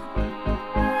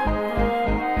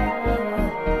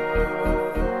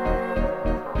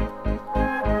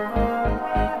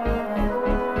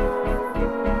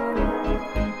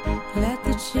 Let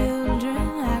the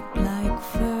children act like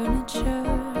furniture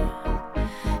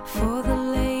for the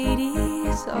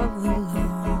ladies of the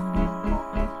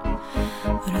lawn.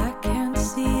 But I can't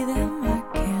see them, I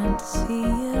can't see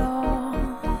it all.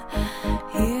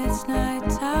 Here it's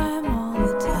nighttime all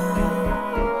the time.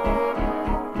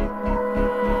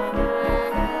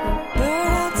 Bird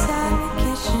outside the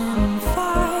kitchen,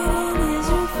 fighting his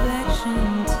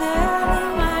reflection. Tell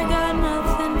him I got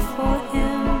nothing for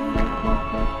him.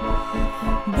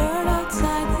 Bird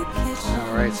outside the kitchen.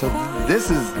 All right, so this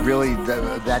is really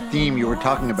that theme you were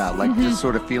talking about, like just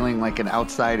sort of feeling like an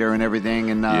outsider and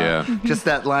everything, and Yeah. just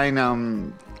that line,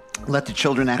 "Let the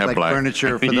children act Have like black.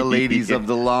 furniture for the ladies of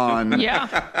the lawn." Yeah.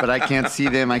 But I can't see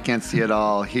them, I can't see it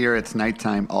all. Here it's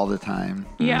nighttime all the time.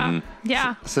 Yeah. Mm-hmm.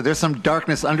 Yeah. So there's some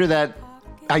darkness under that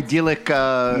idyllic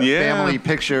family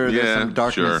picture. There's Yeah, some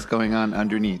darkness sure. going on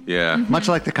underneath. Yeah. Much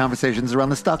like the conversations around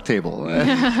the stock table.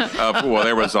 Well,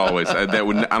 there was always I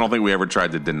don't think we ever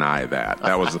tried to deny that.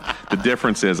 That was the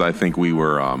difference. Is I think we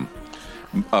were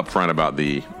upfront about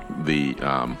the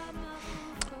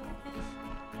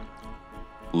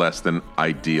less than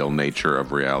ideal nature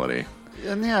of reality.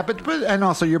 And yeah, but and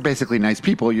also you're basically nice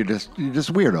people. You're just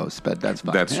weirdos, but that's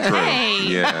fine. That's true. Hey.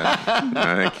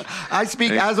 Yeah, I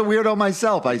speak as a weirdo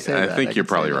myself. I say I that. think can you're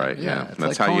probably say that. right. Yeah, it's that's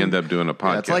like how you calling- end up doing a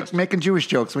podcast. Yeah, it's like making Jewish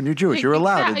jokes when you're Jewish. You're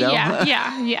allowed, Adele.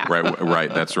 Yeah.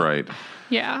 right. That's right.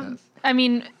 Yeah. I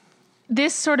mean,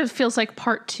 this sort of feels like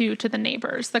part 2 to The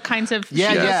Neighbors, the kinds of Yeah,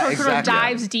 she yeah, sort of exactly.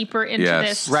 dives deeper into Yes.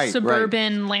 this Right.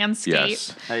 suburban landscape.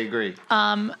 Yes. I agree.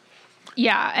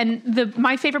 Yeah, and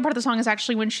my favorite part of the song is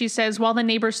actually when she says, "While the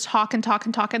neighbors talk and talk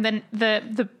and talk," and then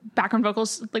the background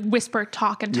vocals like whisper,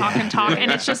 "Talk and talk and talk," and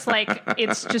it's just like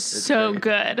it's just so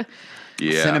good.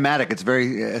 Yeah. Cinematic. It's very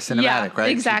cinematic, Yeah, right?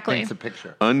 She exactly. paints a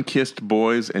picture. Unkissed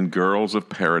boys and girls of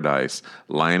paradise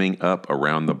lining up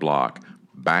around the block,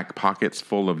 back pockets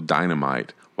full of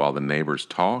dynamite, while the neighbors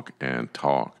talk and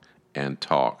talk and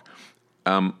talk.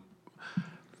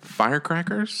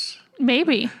 Firecrackers?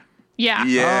 Maybe. Yeah.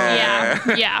 Yeah.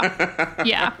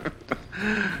 Yeah.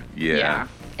 Yeah.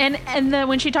 And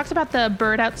when she talks about the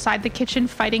bird outside the kitchen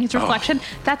fighting his reflection,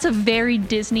 that's a very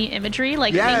Disney imagery.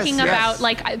 Like Yes, thinking yes. about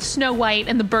like Snow White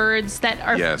and the birds that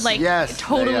are Yes. like Yes,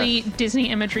 totally yes. Disney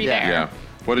imagery Yeah. there. Yeah.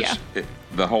 What is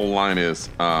the whole line is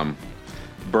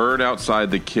bird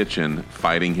outside the kitchen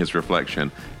fighting his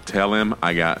reflection. Tell him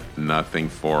I got nothing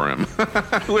for him.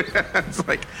 It's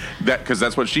like that because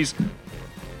that's what she's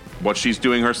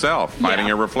doing herself, fighting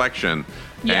Yeah. a reflection.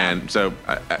 Yeah. And so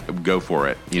go for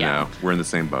it. You Yeah. know, we're in the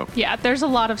same boat. Yeah, there's a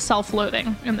lot of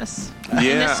self-loathing in this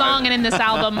Yeah. song and in this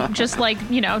album. Just like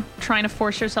trying to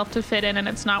force yourself to fit in and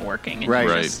it's not working. And Right.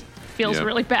 it Right. just feels Yeah.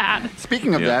 really bad.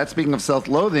 Speaking of Yeah. that, speaking of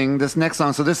self-loathing, this next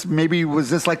song. So was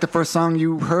this like the first song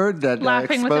you heard that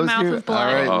Laughing with a exposed Mouth you? of Blood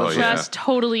All right, Oh, let's, yeah. just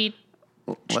totally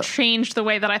Let- changed the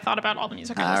way that I thought about all the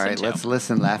music I all listened right, to. let's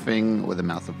listen. Laughing with a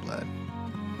Mouth of Blood.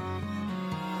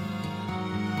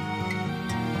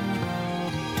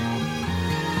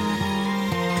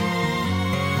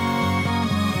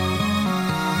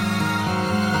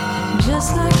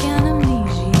 Just like an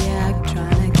amnesiac,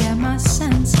 trying to get my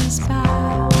senses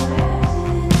back.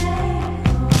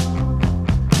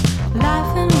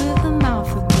 Laughing with a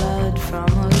mouth of blood from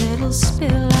a little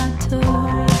spill I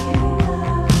took.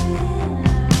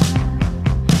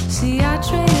 See, I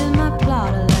traded my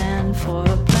plot of land for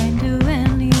a plane to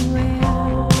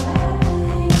anywhere.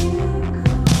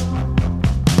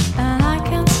 And I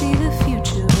can't see the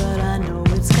future, but I know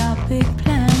it's got big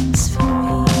plans for me.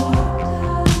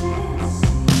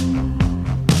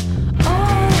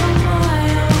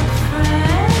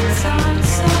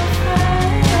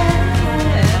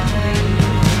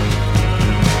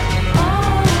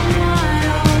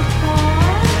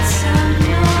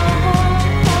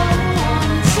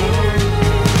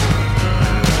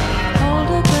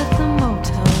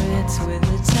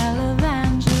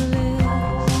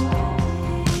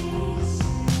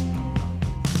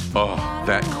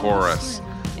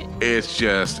 It's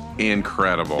just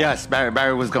incredible. Yes,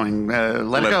 Barry was going, let it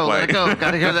Let go, it let it play. go.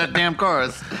 Got to hear that damn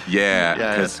chorus. Yeah.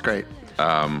 Yeah, 'cause, that's great.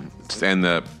 and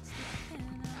the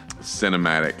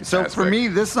cinematic. So for aspect. me,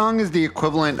 this song is the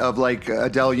equivalent of like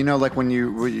Adele. You know, like when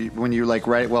you like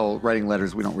writing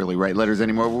letters. We don't really write letters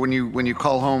anymore. But when you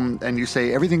call home and you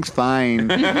say everything's fine,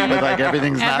 but like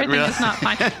everything's not Everything real. is not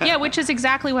fine. Yeah, which is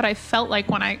exactly what I felt like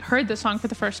when I heard the song for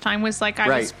the first time. Was like I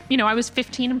was, Right. I was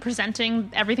 15 and presenting.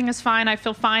 Everything is fine. I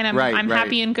feel fine. I'm Right, right.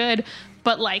 happy and good.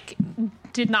 But like,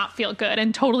 did not feel good,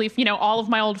 and totally, all of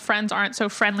my old friends aren't so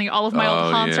friendly. All of my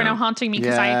old haunts yeah. are now haunting me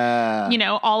because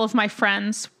Yeah. all of my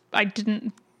friends, I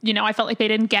didn't. I felt like they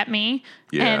didn't get me,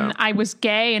 Yeah. and I was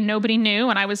gay, and nobody knew,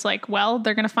 and I was like, well,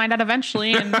 they're gonna find out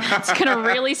eventually, and it's gonna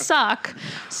really suck.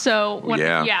 So when,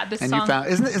 Yeah. this And song. you found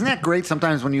isn't that great?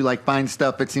 Sometimes when you like find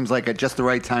stuff, it seems like at just the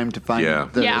right time to find Yeah.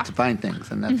 Yeah. to find things,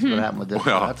 and that's what happened with this.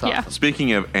 Well, So that's Yeah. awesome.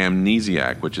 Speaking of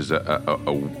Amnesiac, which is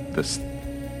this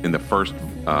in the first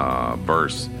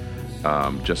verse,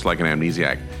 just like an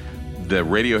Amnesiac, the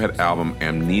Radiohead album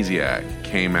Amnesiac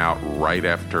came out right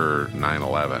after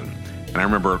 9/11, and I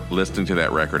remember listening to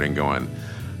that record and going,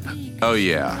 "Oh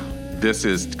yeah, this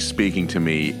is speaking to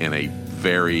me in a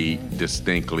very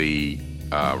distinctly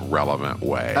relevant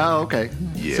way." Oh, okay.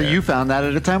 Yeah. So you found that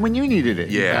at a time when you needed it.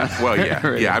 Yeah, well, yeah,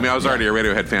 Right. yeah. I mean, I was already a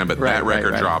Radiohead fan, but Right, that right,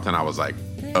 record right. dropped, and I was like,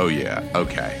 "Oh yeah,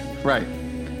 okay." Right.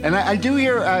 And I do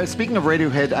hear, speaking of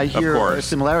Radiohead, I hear course.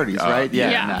 similarities, right?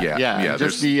 Yeah. Yeah,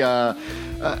 Just there's- the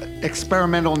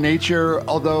experimental nature,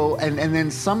 although, and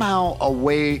then somehow a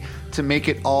way to make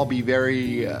it all be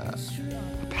very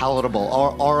palatable,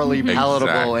 or orally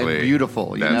palatable Exactly. and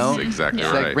beautiful, you That's know? exactly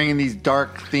It's right. like bringing these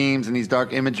dark themes and these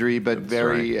dark imagery, but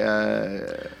very...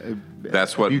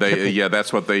 That's what Beatific. they, yeah,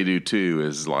 that's what they do too.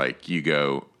 Is like you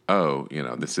go, oh,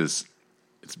 this is,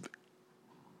 it's,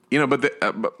 but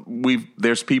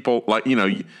there's people like you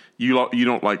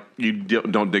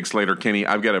don't dig Slater Kinney.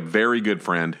 I've got a very good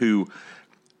friend who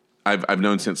I've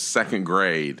known since second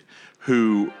grade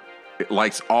who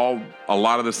likes a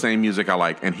lot of the same music I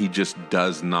like, and he just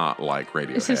does not like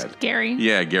Radiohead. This is Gary.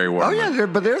 Yeah, Gary Warman. Oh yeah,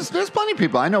 but there's plenty of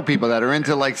people. I know people that are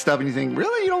into like stuff, and you think,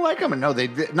 really, you don't like them? And no, they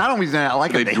not only do they not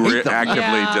like They them, they hate them. actively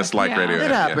Yeah, dislike yeah. Radiohead.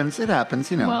 It happens. It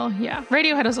happens. Well, yeah.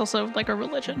 Radiohead is also like a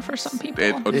religion for some people.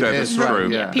 That is is right,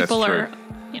 true. yeah. That's People true.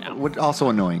 are, What also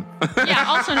annoying. yeah,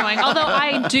 also annoying. Although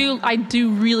I do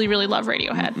really, really love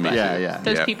Radiohead. But Yeah.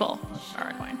 those Yeah. people are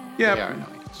annoying. Yeah. They are annoying.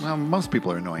 Well, most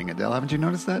people are annoying, Adele. Haven't you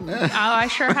noticed that? Oh, I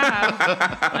sure have.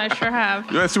 I sure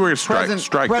have. That's where you strike Present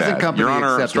that. company Your Honor,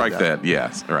 accepted strike that. that.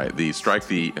 Yes, right.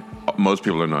 Most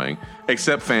people are annoying,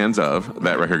 except fans of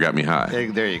That Record Got Me High.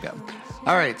 There you go.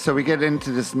 All right, so we get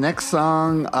into this next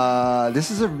song.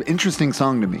 This is an interesting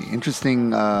song to me.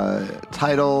 Interesting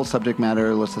title, subject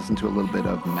matter. Let's listen to a little bit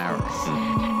of Marrow.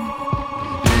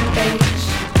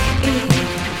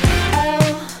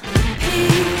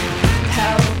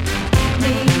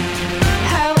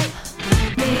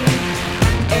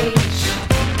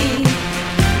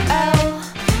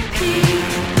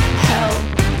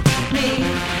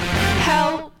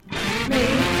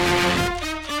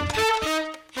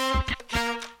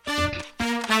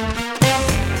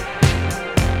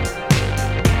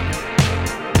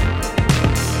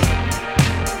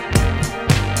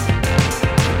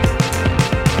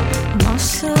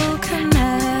 Muscle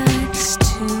connects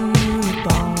to the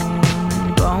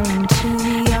bone, bone to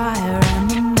the ire and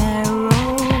the marrow.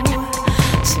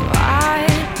 So I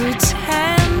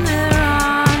pretend there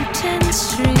aren't 10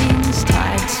 strings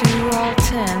tied to all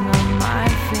 10 of my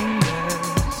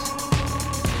fingers.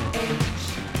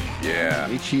 Yeah.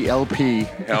 H-E-L-P.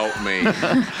 Help me.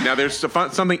 Now, there's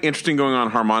something interesting going on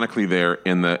harmonically there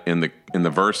in the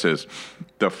verses.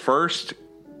 The first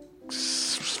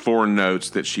four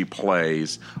notes that she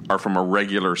plays are from a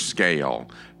regular scale.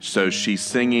 So she's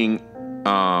singing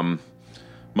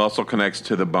muscle connects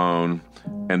to the bone,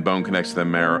 and bone connects to the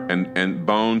marrow, and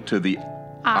bone to the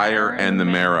ire and the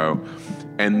marrow.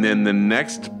 And then the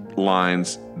next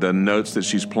lines, the notes that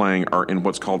she's playing are in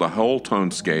what's called a whole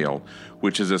tone scale,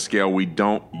 which is a scale we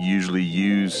don't usually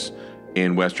use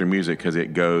in Western music because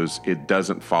it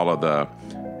doesn't follow the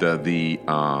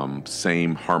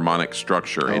same harmonic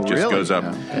structure. Oh, it just really? goes up.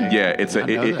 Okay. Yeah, I didn't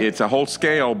know that. it's a whole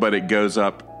scale, but it goes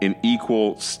up in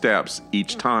equal steps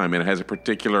each time, and it has a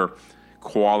particular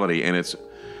quality. And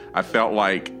I felt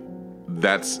like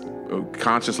that's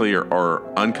consciously or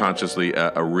unconsciously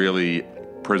a really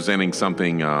presenting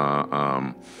something.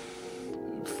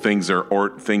 Things are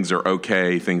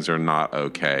okay, things are not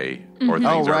okay, or things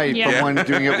Oh, are right. Yeah. From one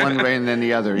doing it one way and then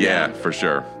the other. yeah, for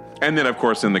sure. And then, of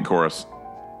course, in the chorus,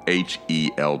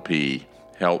 HELP,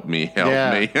 help me.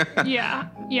 Yeah.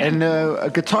 Yeah. And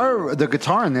the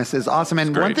guitar in this is awesome.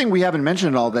 And great. one thing we haven't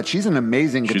mentioned at all, that she's an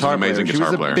amazing She's guitar an amazing player. guitar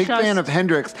She was player. a big Just- fan of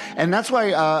Hendrix. And that's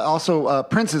why also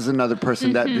Prince is another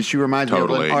person that she reminds me of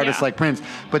Totally. an artist Yeah. like Prince.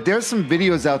 But there's some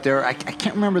videos out there. I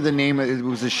can't remember the name. It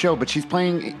was a show, but she's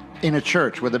playing in a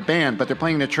church with a band, but they're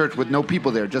playing in a church with no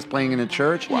people there, just playing in a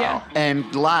church. Wow. And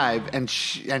live, and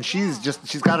she's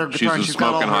got her guitar She's and a she's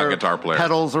got all smoking hot her guitar player.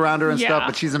 pedals around her and Yeah. stuff,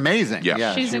 but she's amazing.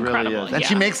 Yeah. She's she really incredible, is. And yeah.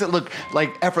 she makes it look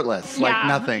like effortless, like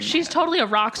nothing. She's totally a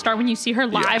rock star when you see her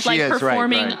live, she like is, right,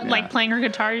 performing, right, yeah. like playing her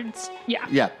guitar. It's, yeah.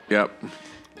 Yep.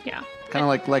 Yeah. Kind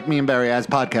of like me and Barry as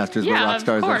podcasters. Yeah, we're rock of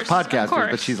stars course, as podcasters, of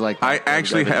course. but she's like, I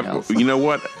actually everything have, else. you know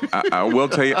what? I will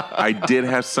tell you, I did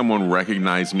have someone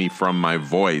recognize me from my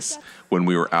voice when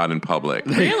we were out in public.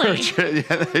 Really?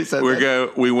 Yeah, they said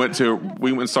that. We went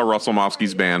and saw Russell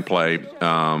Mofsky's band play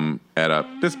at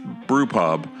this brew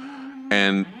pub,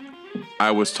 and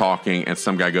I was talking, and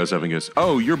some guy goes up and goes,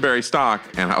 "Oh, you're Barry Stock,"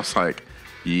 and I was like,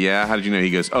 "Yeah, how did you know?" He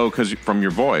goes, "Oh, because from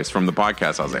your voice, from the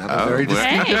podcast." I was like, "Oh, very well,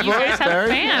 Hey, you guys have Barry.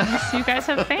 fans. You guys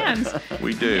have fans.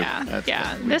 we do."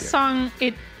 Yeah. This song,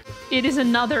 it is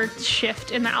another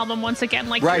shift in the album once again.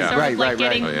 Like, Right, it's sort of right, like right,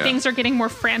 getting right. Oh, yeah. things are getting more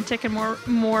frantic and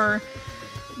more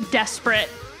desperate.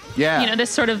 Yeah. You know, this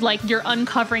sort of like you're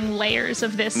uncovering layers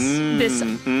of this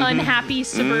unhappy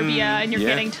suburbia, and you're Yeah.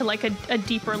 getting to like a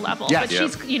deeper level. Yes.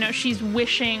 But Yep. she's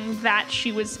wishing that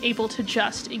she was able to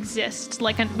just exist,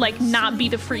 like not be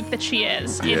the freak that she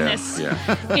is in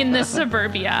this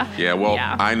suburbia. Yeah, well,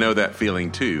 I know that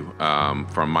feeling too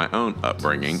from my own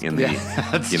upbringing in the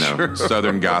that's true.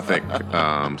 Southern Gothic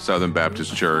Southern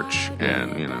Baptist Church,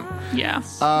 and Yeah.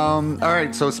 All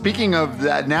right, so speaking of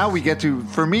that, now we get to,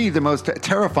 for me, the most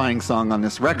terrifying song on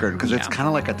this record, because it's Yeah. kind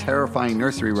of like a terrifying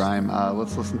nursery rhyme.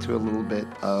 Let's listen to a little bit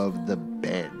of The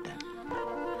Bed.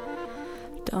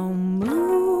 Don't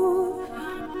move,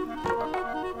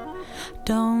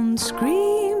 don't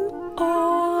scream,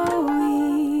 or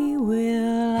we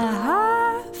will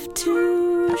have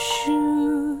to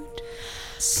shoot.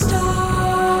 Stop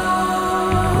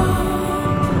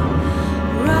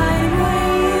right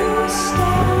where you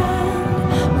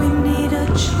stand. We need a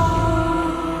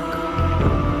chalk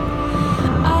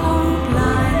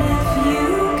outline if you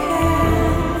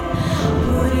can.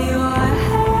 Put your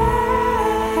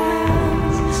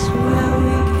hands where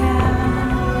we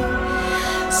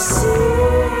can see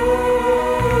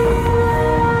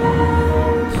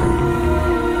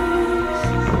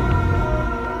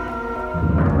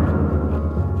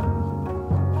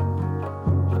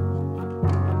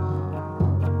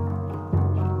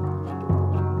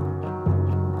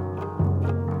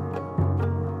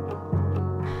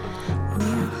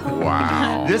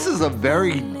wow. This is a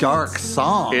very dark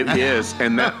song. It is,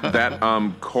 and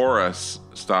that chorus,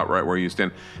 "Stop right where you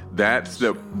stand," that's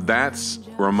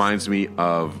reminds me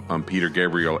of Peter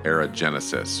Gabriel era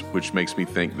Genesis, which makes me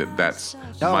think that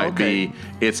might be.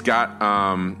 It's got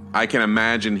I can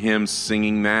imagine him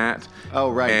singing that. Oh,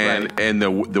 right, and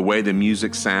the way the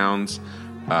music sounds.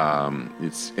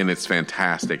 It's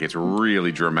fantastic. It's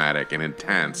really dramatic and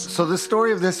intense. So the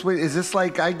story of this, is this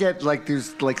like, I get like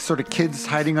there's like sort of kids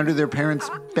hiding under their parents'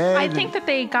 bed? I think that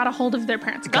they got a hold of their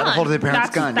parents' gun. Got a hold of their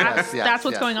parents' gun, That's, yes, that's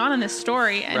what's yes. going on in this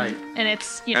story, and Right. and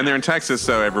it's you know, And they're in Texas,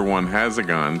 so everyone has a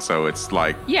gun. So it's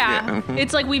like yeah,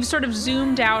 it's like we've sort of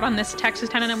zoomed out on this Texas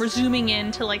town, and then we're zooming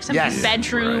into like somebody's Yes.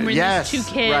 bedroom Right. where Yes, these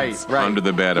two kids. right. under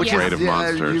the bed, Which afraid is- of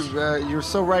monsters. You're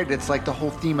so right. It's like the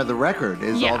whole theme of the record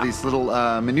is Yeah. all these little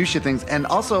minutia things. And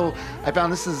also, I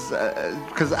found this is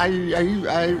because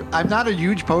I'm not a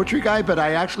huge poetry guy, but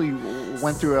I actually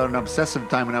went through an obsessive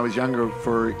time when I was younger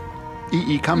for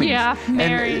E.E. Cummings. Yeah,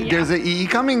 Mary, And yeah. there's a E.E.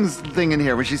 Cummings thing in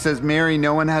here where she says, "Mary,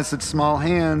 no one has such small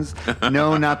hands.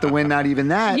 No, not the wind, not even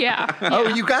that." Yeah, Oh,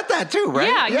 yeah. you got that too,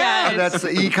 right? Yeah, it's- That's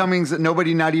E.E. Cummings.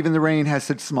 Nobody, not even the rain, has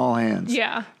such small hands.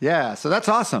 Yeah. Yeah, so that's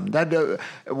awesome. That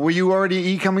were you already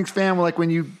E. Cummings fan? Like when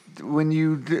you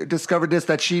discovered this,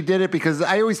 that she did it? Because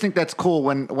I always think that's cool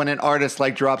when an artist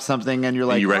like drops something and you're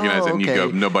like, you recognize oh, it and okay.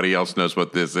 you go, nobody else knows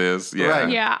what this is. Yeah. Right.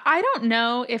 Yeah, I don't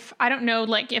know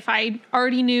like if I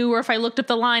already knew or if I looked up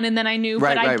the line and then I knew,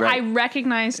 Right, but right, right. I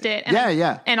recognized it. And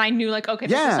Yeah. And I knew like, okay,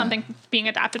 this Yeah. is something being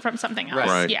adapted from something else.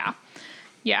 Right. Yeah.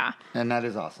 Yeah. And that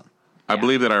is awesome. I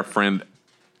believe that our friend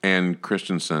Ann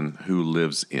Christensen, who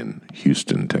lives in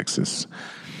Houston, Texas,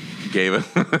 gave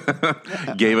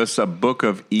us a book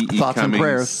of E.E. Thoughts and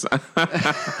Cummings.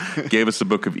 Gave us a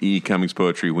book of E.E. Cummings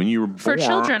poetry when you were born. For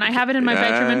children. I have it in my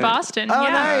bedroom in Boston. Oh,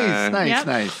 yeah. nice. Yep.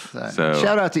 Nice. So-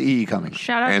 Shout out to E.E. Cummings.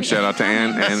 Shout out And to shout out to Ann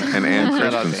and Ann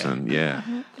Shout out to Christensen. Yeah.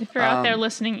 if you're out there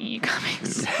listening, E.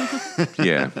 Cummings.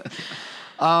 Yeah.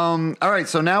 All right,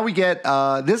 so now we get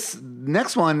this.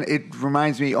 next one, it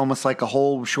reminds me almost like a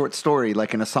whole short story,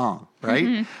 like in a song,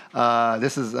 right?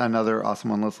 This is another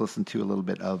awesome one. Let's listen to a little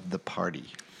bit of The Party.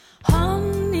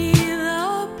 Honey,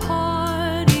 the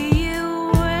party,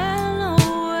 you went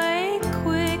away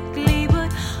quickly,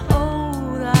 but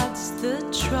oh, that's the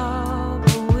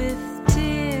trouble with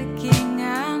ticking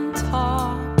and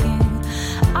talking.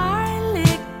 I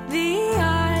licked the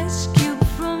ice cube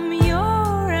from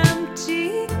your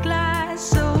empty glass,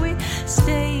 so we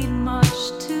stayed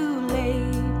much too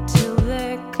late till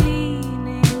they're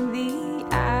cleaning the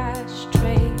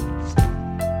ashtrays.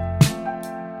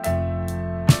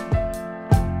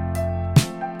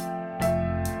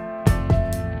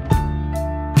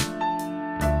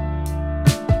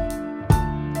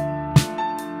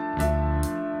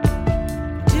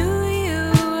 Do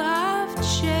you have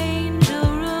change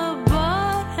or a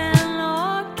button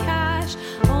or cash?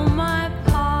 Oh, my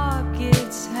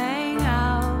pockets hang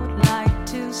out like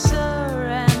two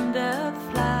surrender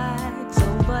flags.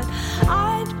 Oh, but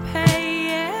I'd pay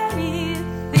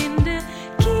anything to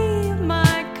keep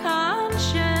my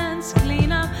conscience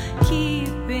clean. I'm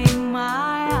keeping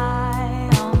my eye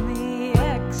on the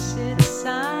exit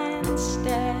sign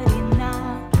steady now.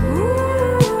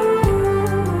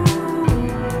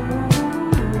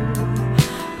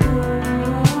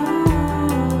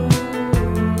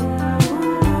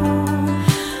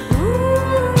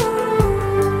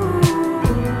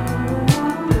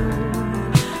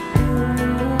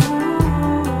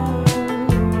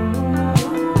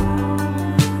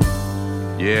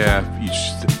 Yeah,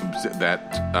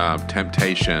 that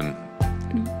temptation.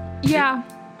 Yeah.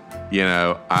 You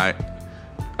know, I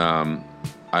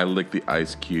licked the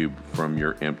ice cube from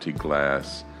your empty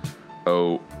glass.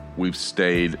 Oh, we've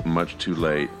stayed much too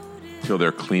late till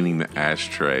they're cleaning the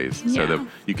ashtrays. Yeah. So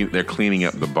they're cleaning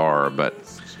up the bar, but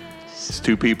it's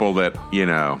two people that, you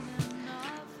know,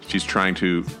 she's trying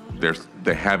to.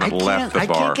 They haven't left the I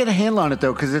bar. can't get a handle on it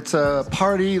though, because it's a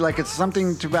party, like it's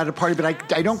something about a party.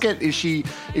 But I don't get. Is she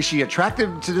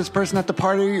attractive to this person at the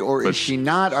party, or is she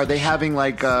not? Are they having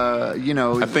like you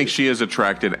know? I think she is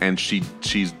attracted, and she's.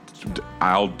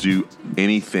 I'll do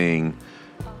anything.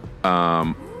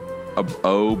 But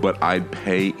I'd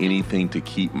pay anything to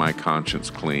keep my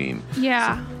conscience clean.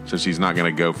 Yeah. So she's not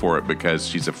going to go for it because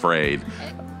she's afraid.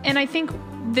 And I think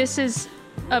this is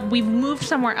we've moved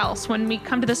somewhere else. When we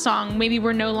come to the song, maybe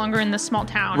we're no longer in the small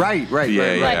town. Right.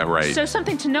 Yeah, right. So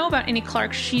something to know about Annie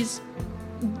Clark, she's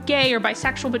gay or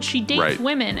bisexual, but she dates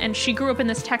women, and she grew up in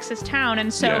this Texas town,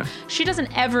 and so she doesn't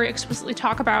ever explicitly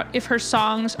talk about if her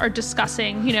songs are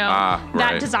discussing, you know,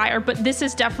 that desire. But this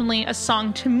is definitely a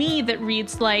song to me that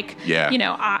reads like, you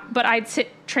know, but I'd sit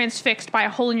transfixed by a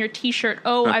hole in your t-shirt.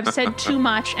 Oh, I've said too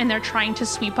much, and they're trying to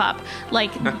sweep up,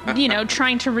 like, you know,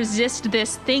 trying to resist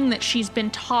this thing that she's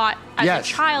been taught as a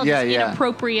child is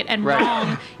inappropriate and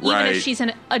wrong, even if she's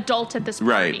an adult at this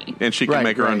party. Right, and she can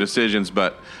make her own decisions,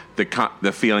 but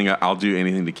the feeling I'll do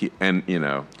anything to keep, and you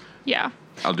know,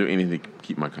 I'll do anything to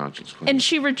keep my conscience clean. And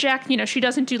she she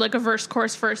doesn't do like a verse,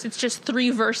 chorus, verse. It's just 3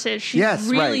 verses. She's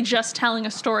really just telling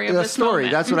a story of this story.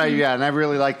 moment. That's what and I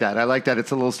really like that. I like that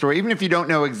it's a little story. Even if you don't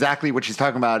know exactly what she's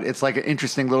talking about, it's like an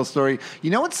interesting little story.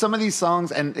 You know what some of these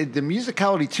songs, and the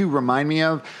musicality too, remind me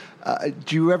of?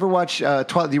 Do you ever watch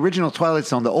the original Twilight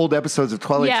Zone, the old episodes of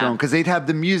Twilight Zone? Because they'd have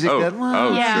the music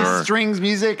sure. strings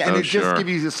music, and it just gives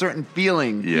you a certain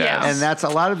feeling. Yes. And that's a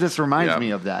lot of this reminds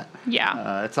me of that.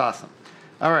 Yeah. It's awesome.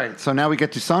 All right, so now we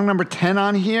get to song number 10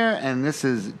 on here, and this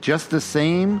is Just the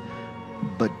Same,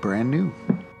 but brand new.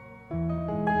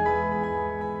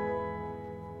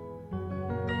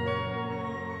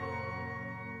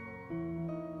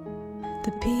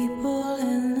 The people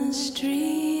in the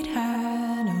street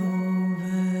had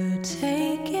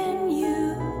overtaken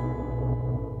you.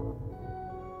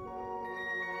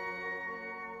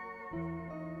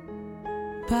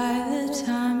 By the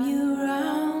time you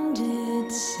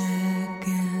rounded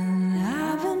Second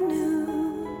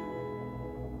Avenue,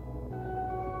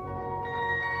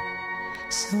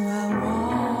 so I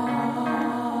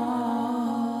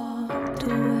walked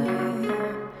away,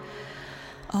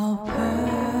 all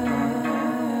perfumed,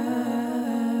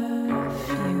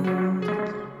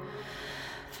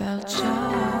 felt just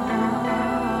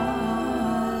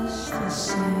the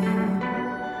same,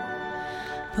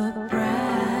 but brand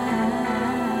new.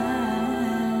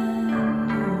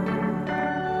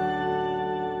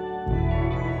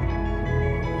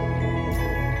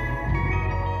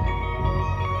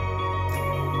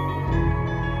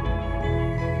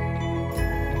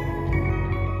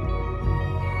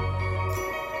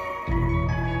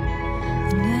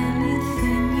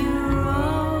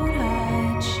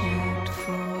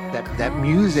 that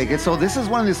music. So this is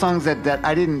one of the songs that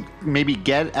I didn't maybe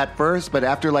get at first, but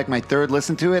after like my third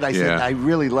listen to it, I said Yeah. I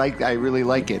really like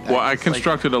it. Well, I It's like-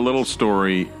 constructed a little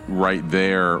story right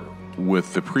there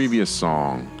with the previous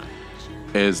song.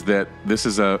 Is that this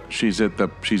is she's at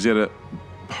a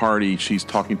party. She's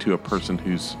talking to a person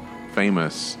who's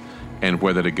famous, and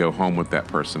whether to go home with that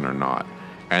person or not.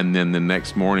 And then the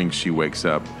next morning she wakes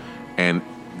up and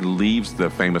leaves the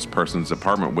famous person's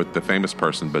apartment with the famous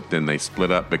person, but then they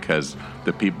split up because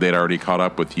the people they'd already caught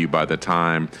up with you by the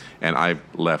time, and I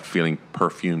left feeling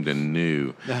perfumed and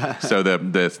new. So the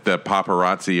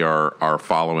paparazzi are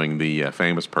following the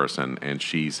famous person, and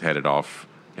she's headed off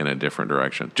in a different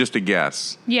direction. Just a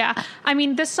guess. Yeah. I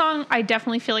mean, this song I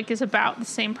definitely feel like is about the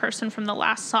same person from the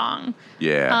last song.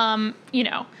 Yeah. You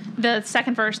know, the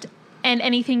second verse. And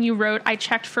anything you wrote, I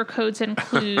checked for codes and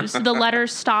clues. The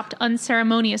letters stopped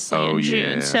unceremoniously Oh, in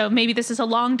June. yeah. So maybe this is a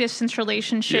long distance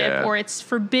relationship, Yeah. or it's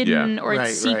forbidden, Yeah. or it's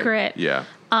Right, right. secret. Yeah.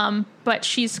 But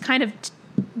she's kind of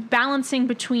balancing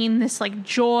between this like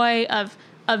joy of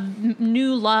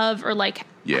new love, or like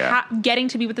Yeah. getting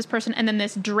to be with this person, and then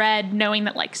this dread knowing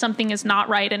that like something is not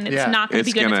right and it's Yeah. not going to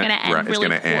be good. It's going to end right, it's really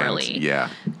gonna end. poorly. Yeah.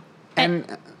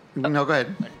 And no, go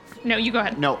ahead. No, you go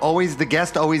ahead. No, always the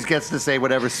guest always gets to say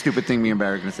whatever stupid thing me and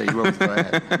Barry are going to say. You always go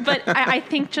ahead. But I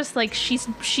think just like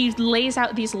she lays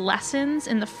out these lessons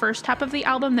in the first half of the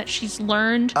album that she's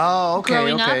learned Oh, okay,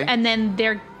 growing okay. up, and then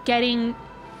they're getting.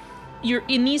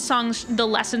 In these songs, the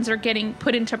lessons are getting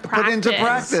put into practice.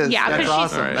 Yeah, That's because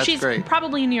awesome. Right. That's she's great.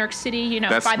 probably in New York City. You know,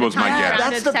 That's by the was my time guess. around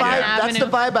That's at the Second vibe. Avenue. That's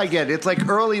the vibe I get. It's like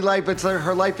early life. It's like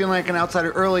her life feeling like an outsider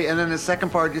early, and then the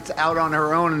second part, it's out on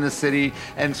her own in the city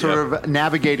and sort Yep. of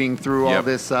navigating through all Yep.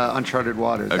 this uncharted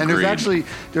waters. And Agreed.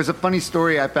 there's a funny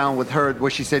story I found with her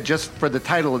where she said just for the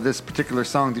title of this particular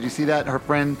song. Did you see that? Her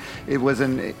friend, it was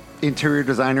an interior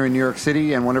designer in New York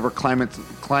City, and one of her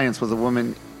clients was a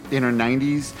woman in her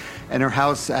 90s, and her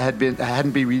house hadn't been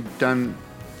redone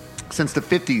since the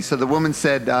 50s. So the woman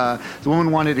said the woman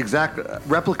wanted exact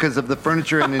replicas of the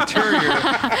furniture and interior,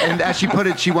 and as she put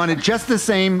it, she wanted just the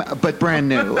same but brand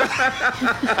new.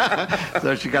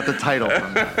 So she got the title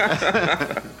from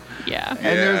that. Yeah. And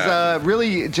there's a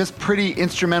really just pretty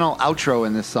instrumental outro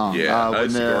in this song. Yeah, when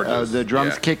it's gorgeous. the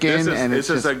drums Yeah. kick in, and this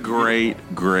is a great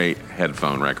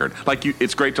headphone record. Like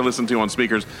it's great to listen to on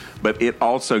speakers, but it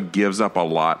also gives up a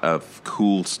lot of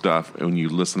cool stuff when you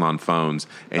listen on phones.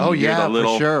 And Oh, you hear yeah, the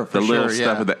little, for little sure,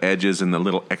 stuff yeah. at the edges and the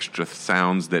little extra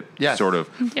sounds that Yes. sort of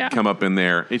Yeah. come up in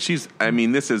there.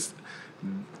 And this is,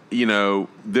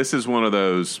 this is one of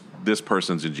those. This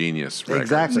person's a genius. records.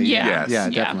 Exactly. Yeah. Yes. Yeah,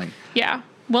 definitely. Yeah.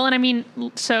 Well, and I mean,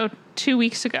 so 2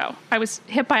 weeks ago, I was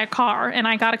hit by a car and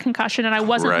I got a concussion, and I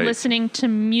wasn't Right. listening to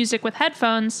music with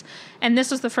headphones. And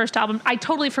this was the first album. I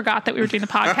totally forgot that we were doing the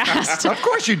podcast. Of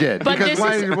course you did, But because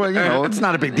this is- it's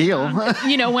not a big deal.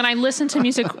 You know, when I listened to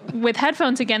music with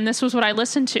headphones again, this was what I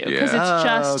listened to, because Yeah. it's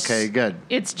just okay, good,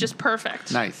 It's just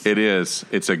perfect. nice. It is.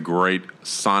 It's a great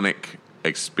sonic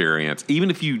experience. Even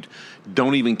if you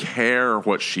don't even care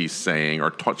what she's saying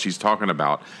or what she's talking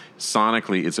about,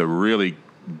 sonically, it's a really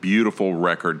beautiful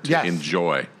record to Yes.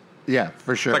 enjoy. Yeah,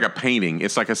 for sure. It's like a painting.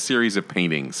 It's like a series of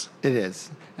paintings. It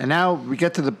is. And now we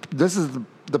get to this is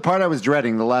the part I was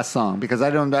dreading, the last song, because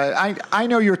I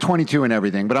know you're 22 and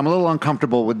everything, but I'm a little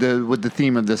uncomfortable with the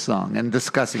theme of this song and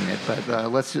discussing it.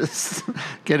 But let's just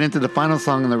get into the final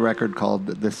song on the record called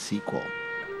The Sequel.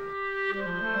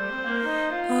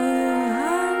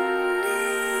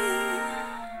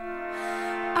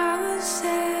 I was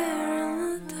there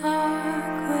in the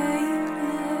dark where you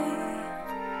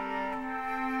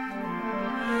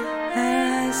lay,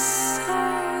 and I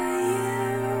saw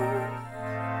you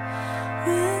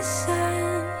with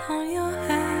sand on your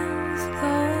hands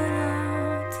going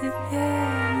out to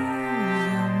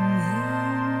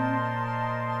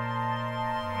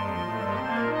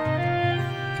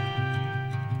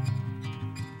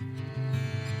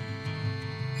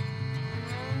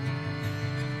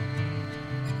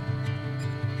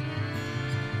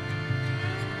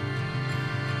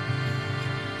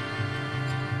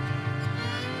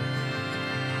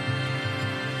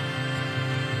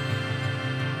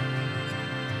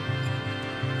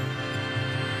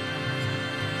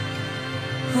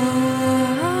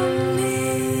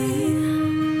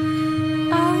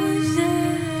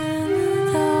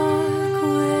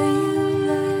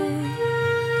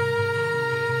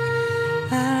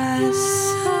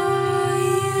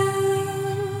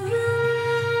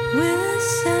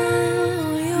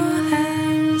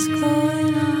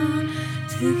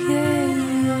get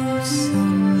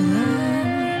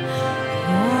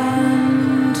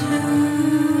One, two,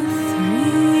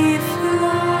 three,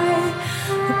 fly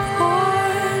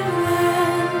apart.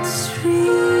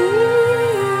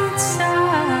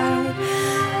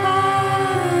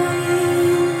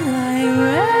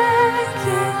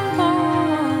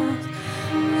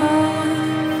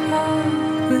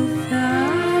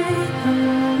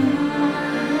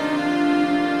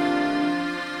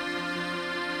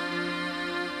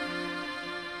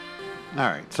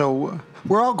 So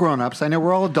we're all grown-ups. I know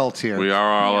we're all adults here. We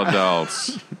are all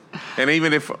adults. And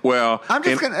even if, I'm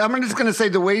just gonna say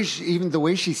the way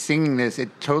she's singing this, it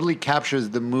totally captures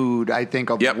the mood. I think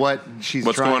of Yep. what she's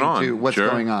what's trying going on? to, what's Sure.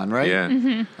 going on, right? Yeah.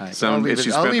 All right, so I'll leave it-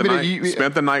 She I'll spent leave the it at night, you-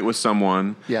 spent the night with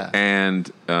someone. Yeah.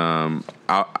 And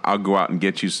I'll go out and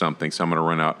get you something. So I'm going to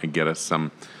run out and get us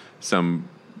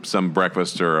some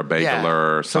breakfast or a bagel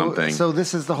or something. So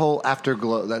this is the whole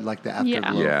afterglow, like the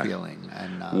afterglow Yeah. feeling.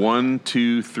 And 1,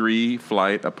 2, 3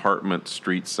 flight apartment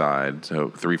street side. So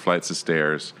 3 flights of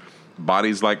stairs.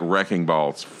 Bodies like wrecking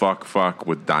balls. Fuck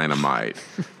with dynamite.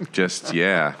 Just,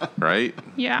 yeah, right?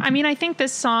 Yeah, I mean, I think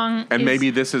this song And is, maybe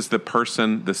this is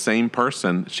the same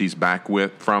person she's back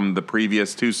with from the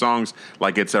previous 2 songs.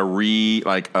 Like it's a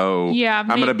Yeah, I'm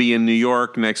going to be in New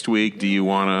York next week. Do you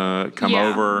want to come Yeah.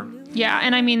 over? Yeah,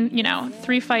 and I mean,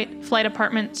 3 flight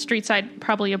apartment, street side,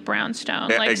 probably a brownstone,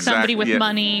 Yeah, like exact- somebody with yeah.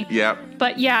 money. Yep.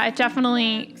 But yeah, it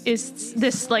definitely is.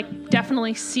 This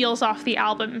definitely seals off the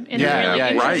album in Yeah, a really yeah,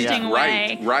 interesting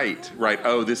way. Right.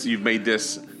 Oh, you've made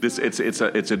this.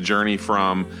 It's a journey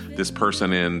from this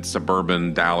person in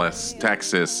suburban Dallas,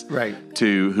 Texas, Right.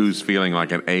 to who's feeling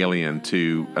like an alien,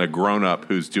 to a grown up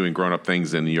who's doing grown up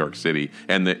things in New York City,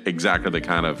 and exactly the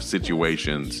kind of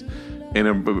situations.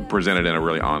 Presented in a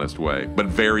really honest way, but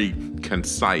very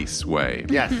concise way.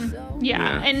 yes,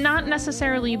 Yeah, and not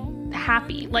necessarily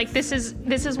happy. Like this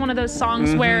is one of those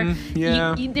songs where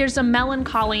yeah. there's a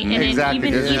melancholy in exactly.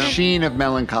 it. There's a sheen of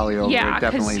melancholy over Yeah, it.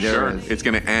 Definitely, 'cause- there Sure, is. it's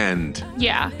going to end.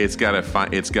 Yeah. It's got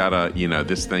to.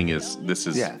 This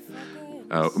is. Yeah.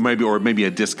 Maybe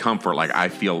a discomfort. Like I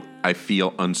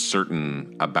feel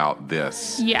uncertain about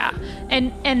this. Yeah,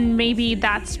 and maybe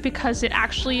that's because it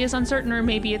actually is uncertain, or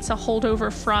maybe it's a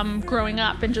holdover from growing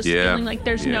up and just Yeah, feeling like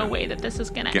there's yeah. no way that this is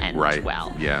going to Get end right.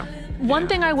 well. Yeah. One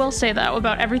thing I will say though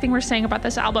about everything we're saying about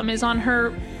this album is on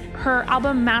her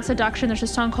album Mass Adduction, there's a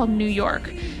song called New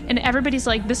York, and everybody's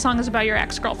like, this song is about your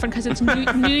ex-girlfriend because it's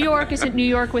New York isn't New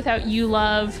York without you,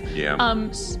 love. Yeah.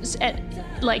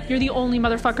 Like you're the only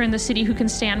motherfucker in the city who can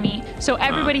stand me. So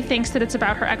everybody thinks that it's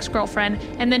about her ex-girlfriend,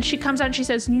 and then she comes out and she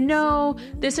says, no,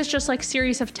 this is just like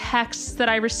series of texts that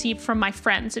I received from my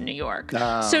friends in New York.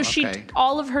 So okay.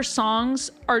 all of her songs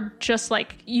are just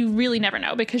like, you really never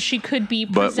know because she could be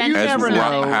But presenting. never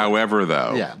know. however,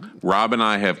 though, Yeah. Rob and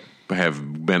I have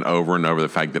been over and over the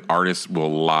fact that artists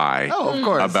will lie Oh, of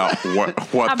course. about what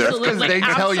they're Absolutely. Because they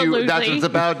tell you that's what it's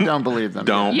about. Don't believe them.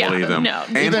 don't Yeah, believe them. no.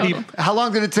 And Even, people, how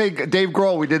long did it take Dave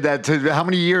Grohl? We did that to how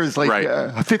many years? Like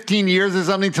Right. 15 years or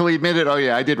something till he admitted, oh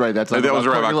yeah, I did write that song. that was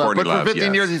right about Courtney But Love. for 15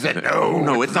 yes. years he said,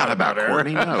 no, it's not about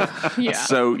Courtney. No. Yeah.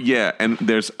 So yeah, and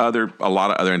there's a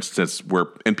lot of other instances where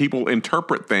people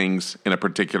interpret things in a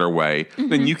particular way,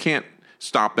 then you can't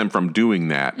stop them from doing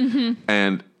that.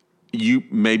 And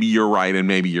maybe you're right and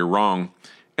maybe you're wrong.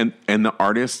 And the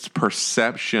artist's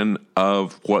perception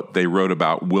of what they wrote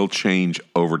about will change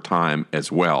over time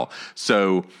as well.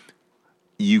 So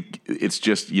it's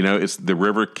just, it's the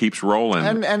river keeps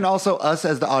rolling. And also us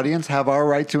as the audience have our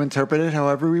right to interpret it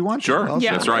however we want to. Sure, also,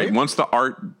 Yeah. that's right. Once the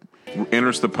art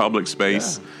enters the public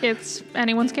space, It's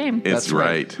anyone's game. it's That's right.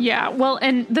 right. Yeah, well,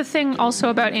 and the thing also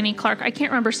about Annie Clark, I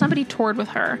can't remember, somebody toured with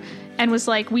her and was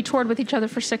like, we toured with each other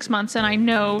for 6 months, and I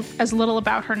know as little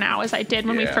about her now as I did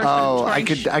when we Yeah. first started Oh,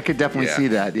 touring. I could definitely Yeah. see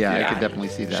that. Yeah, I Yeah. could definitely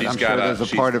see that. She's I'm got sure there's a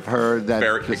she's part of her that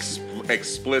very just-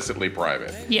 explicitly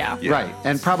private. Yeah. right,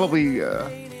 and probably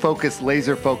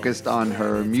laser focused on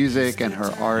her music and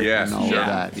her art Yes, and all sure. of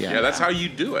that. Yeah, That's how you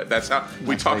do it. That's how we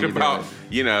That's how talked you do about.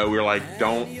 it. We're like,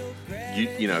 don't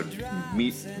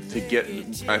meet to get.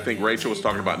 I think Rachel was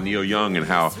talking about Neil Young and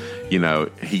how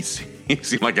he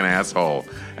seemed like an asshole,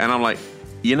 and I'm like,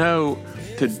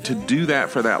 to do that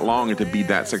for that long and to be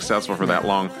that successful for that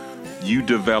long,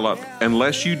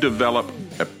 unless you develop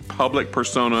a public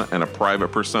persona and a private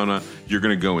persona, you're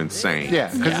going to go insane.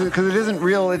 Yeah, because it isn't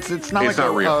real. It's not It's like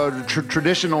not real. a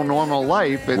traditional normal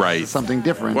life. It's Right. something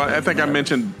different. Well, I think I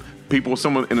mentioned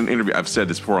someone in an interview, I've said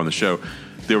this before on the show,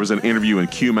 there was an interview in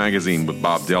Q Magazine with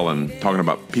Bob Dylan talking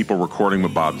about people recording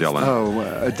with Bob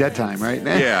Dylan. a dead time, right?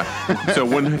 Yeah. So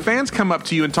when fans come up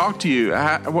to you and talk to you,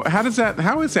 how is that?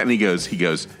 And he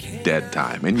goes, dead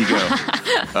time. And you go,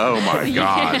 oh my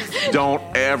God. Don't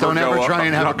ever try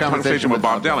and have a conversation with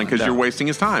Bob with Bob Dylan because Dylan. you're wasting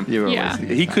his time. You were Yeah. wasting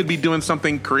He could be doing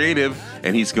something creative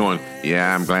and he's going,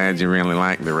 yeah, I'm glad you really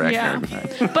like the record.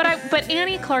 Yeah. But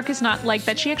Annie Clark is not like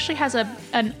that. She actually has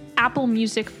an Apple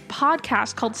Music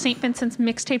podcast called St. Vincent's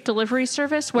Mixtape Delivery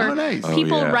Service, where Oh, nice.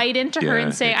 people Oh, yeah. write into her Yeah.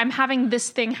 and say, I'm having this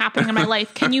thing happening in my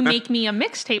life. Can you make me a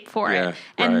mixtape for Yeah, it?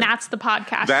 And right. that's the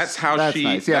podcast. That's how That's she.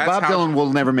 nice. Yeah, that's Bob how Dylan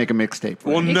will never make a mixtape.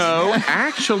 Well, no,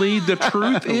 actually, the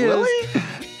truth is,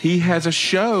 He has a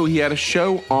show. He had a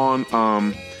show on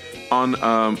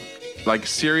like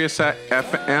Sirius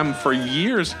FM for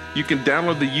years. You can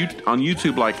download on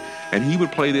YouTube, and he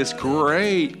would play this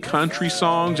great country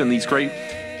songs and these great.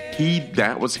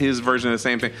 That was his version of the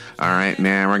same thing. All right,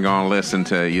 now we're gonna listen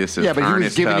to you. This is Yeah, but he was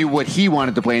Ernest giving Tubb. you what he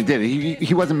wanted to play and did it.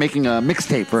 He wasn't making a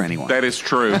mixtape for anyone. That is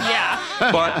true. Yeah.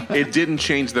 But it didn't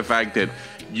change the fact that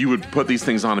you would put these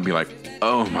things on and be like,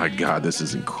 oh my God, this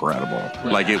is incredible.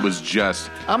 Like it was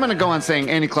just, I'm going to go on saying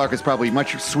Annie Clark is probably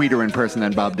much sweeter in person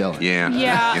than Bob Dylan. yeah.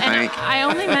 Yeah, You and think? I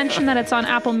only mentioned that it's on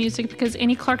Apple Music because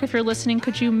Annie Clark, if you're listening,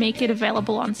 could you make it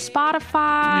available on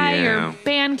Spotify Yeah. or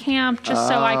Bandcamp just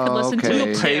so I could listen okay. to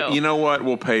it Pay, too? you know what?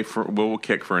 We'll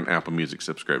kick for an Apple Music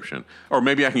subscription, or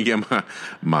maybe I can get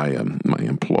my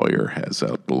employer has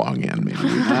a login. Maybe. All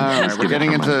right, we're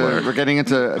getting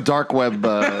into dark web.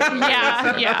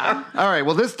 Yeah. All right,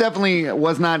 well, this definitely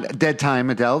was not dead time,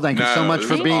 Adele. Thank you so No, much this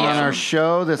for was being on awesome. our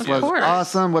show. This was course.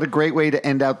 awesome. What a great way to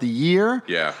end out the year.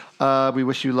 Yeah. We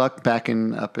wish you luck up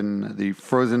in the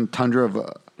frozen tundra of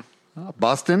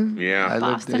Boston. Yeah. I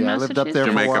Boston, lived up there for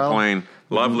a Jamaica while. Plain,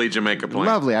 lovely Jamaica Plain.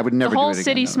 Lovely. I would The never whole do it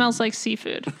city again, though. smells like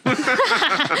seafood.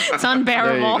 It's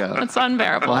unbearable. There you go. It's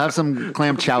unbearable. Well, have some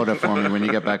clam chowder for me when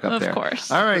you get back up Of there.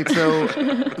 course. All right, so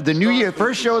the new year,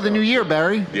 first show of the new year,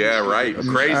 Barry. Yeah, right.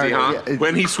 Crazy, All right, huh? yeah.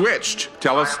 When he switched,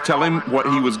 tell him what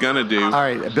he was gonna do. All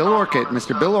right, Bill Orchid,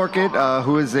 Mr. Bill Orchid,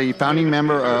 who is a founding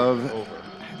member of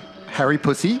Harry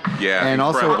Pussy, Yeah, and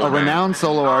also incredible a band. renowned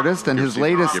solo artist. And his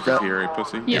latest, Give it to Harry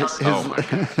Pussy? Yes. Oh my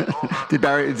God.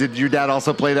 did your dad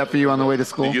also play that for you on the way to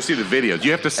school? Did you see the videos?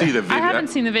 You have to see the video. I haven't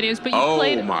seen the videos, but you Oh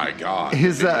played. my God.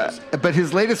 But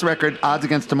his latest record, Odds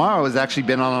Against Tomorrow, has actually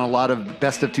been on a lot of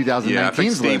best of 2019's Yeah, I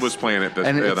think Steve list. was playing it the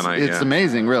And other it's, night. It's yeah.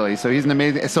 amazing, really. So he's an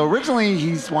amazing. So originally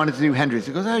he's wanted to do Hendrix.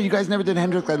 He goes, "Oh, you guys never did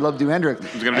Hendrix. I'd love to do Hendrix."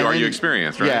 He's gonna do Are You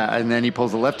Experienced, right? Yeah, and then he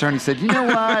pulls a left turn. He said, "You know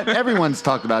what? Everyone's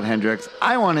talked about Hendrix.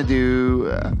 I want to do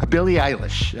Billie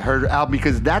Eilish, her album,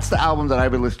 because that's the album that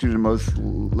I've been listening to the most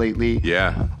lately.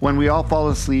 Yeah. When We All Fall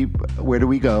Asleep, Where Do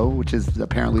We Go? Which is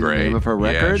apparently Great. the name of her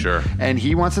Yeah, record. sure. And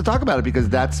he wants to talk about it because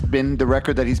that's been the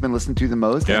record that he's been listening to the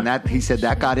most. Yeah. And that he said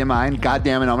that got him on. God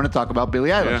damn it, I'm going to talk about Billie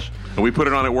Yeah. Eilish. And we put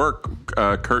it on at work.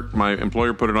 Kurt, my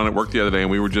employer, put it on at work the other day, and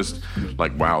we were just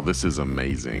like, wow, this is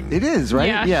amazing. It is,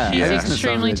 right? Yeah, she's I listened to some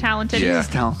extremely of it. talented. She Yeah. is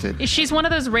talented. She's one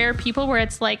of those rare people where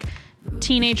it's like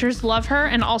teenagers love her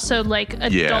and also like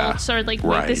adults are like,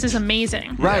 wait, this Right. is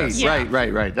amazing. Right, Yeah.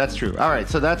 right. That's true. All right,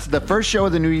 so that's the first show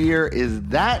of the new year. Is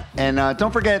that? And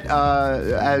don't forget,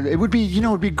 it would be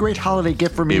it'd be a great holiday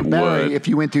gift for me It and Barry would. if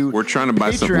you went to. We're trying to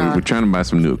buy Patreon. We're trying to buy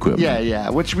some new equipment.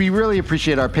 Yeah, which we really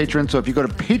appreciate our patrons. So if you go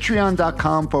to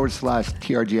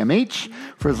patreon.com/TRGMH,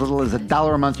 for as little as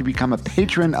 $1 a month, you become a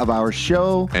patron of our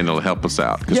show. And it'll help us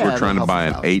out because Yeah, we're trying it'll to buy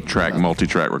help an us out. 8-track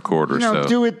multi-track recorder.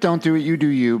 Do it, don't do it, you do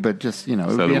you, but just, it would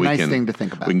so be that a we nice can, thing to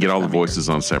think about. We can get all the That'd be great. voices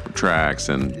on separate tracks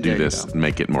and do There you this, go. and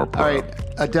make it more pro. All right,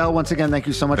 Adele, once again, thank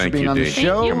you so much Thank for being you, on the Dee.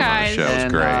 show. Thank you, Coming on the guys. show. It's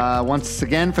And great. once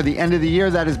again, for the end of the year,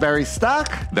 that is Barry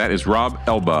Stock. That is Rob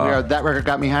Elba. We are That Record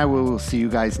Got Me High. We will see you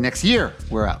guys next year.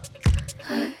 We're out.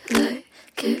 I like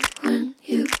it when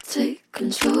you take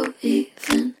control,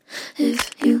 even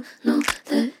if you know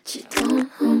that you don't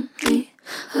own me.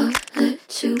 I'll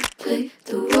let you play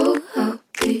the role. I'll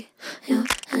be your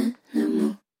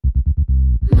animal.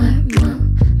 My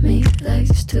mommy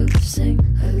likes to sing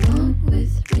along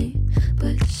with me,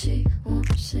 but she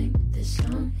won't sing this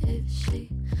song if she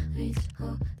reads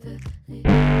all the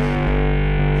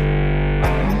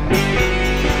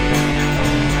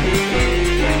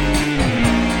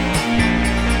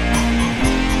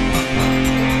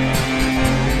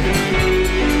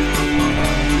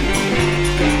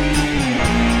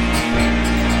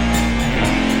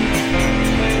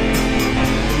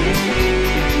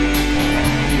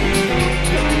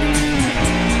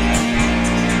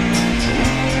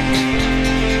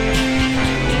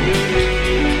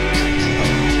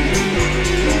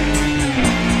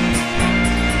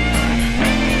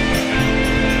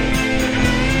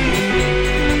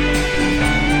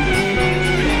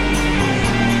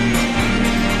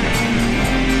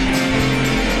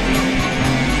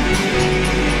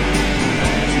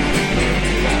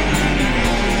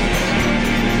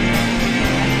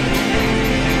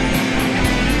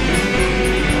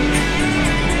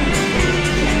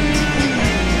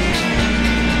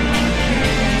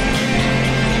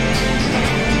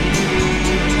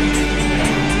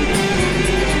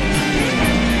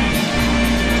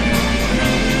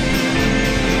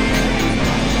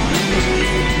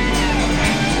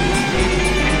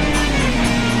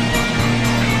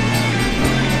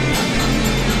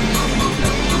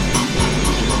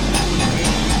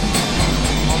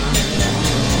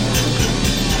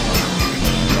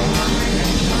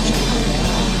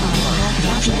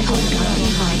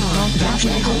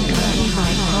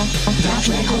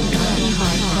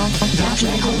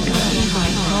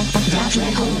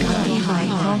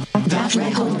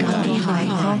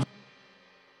That's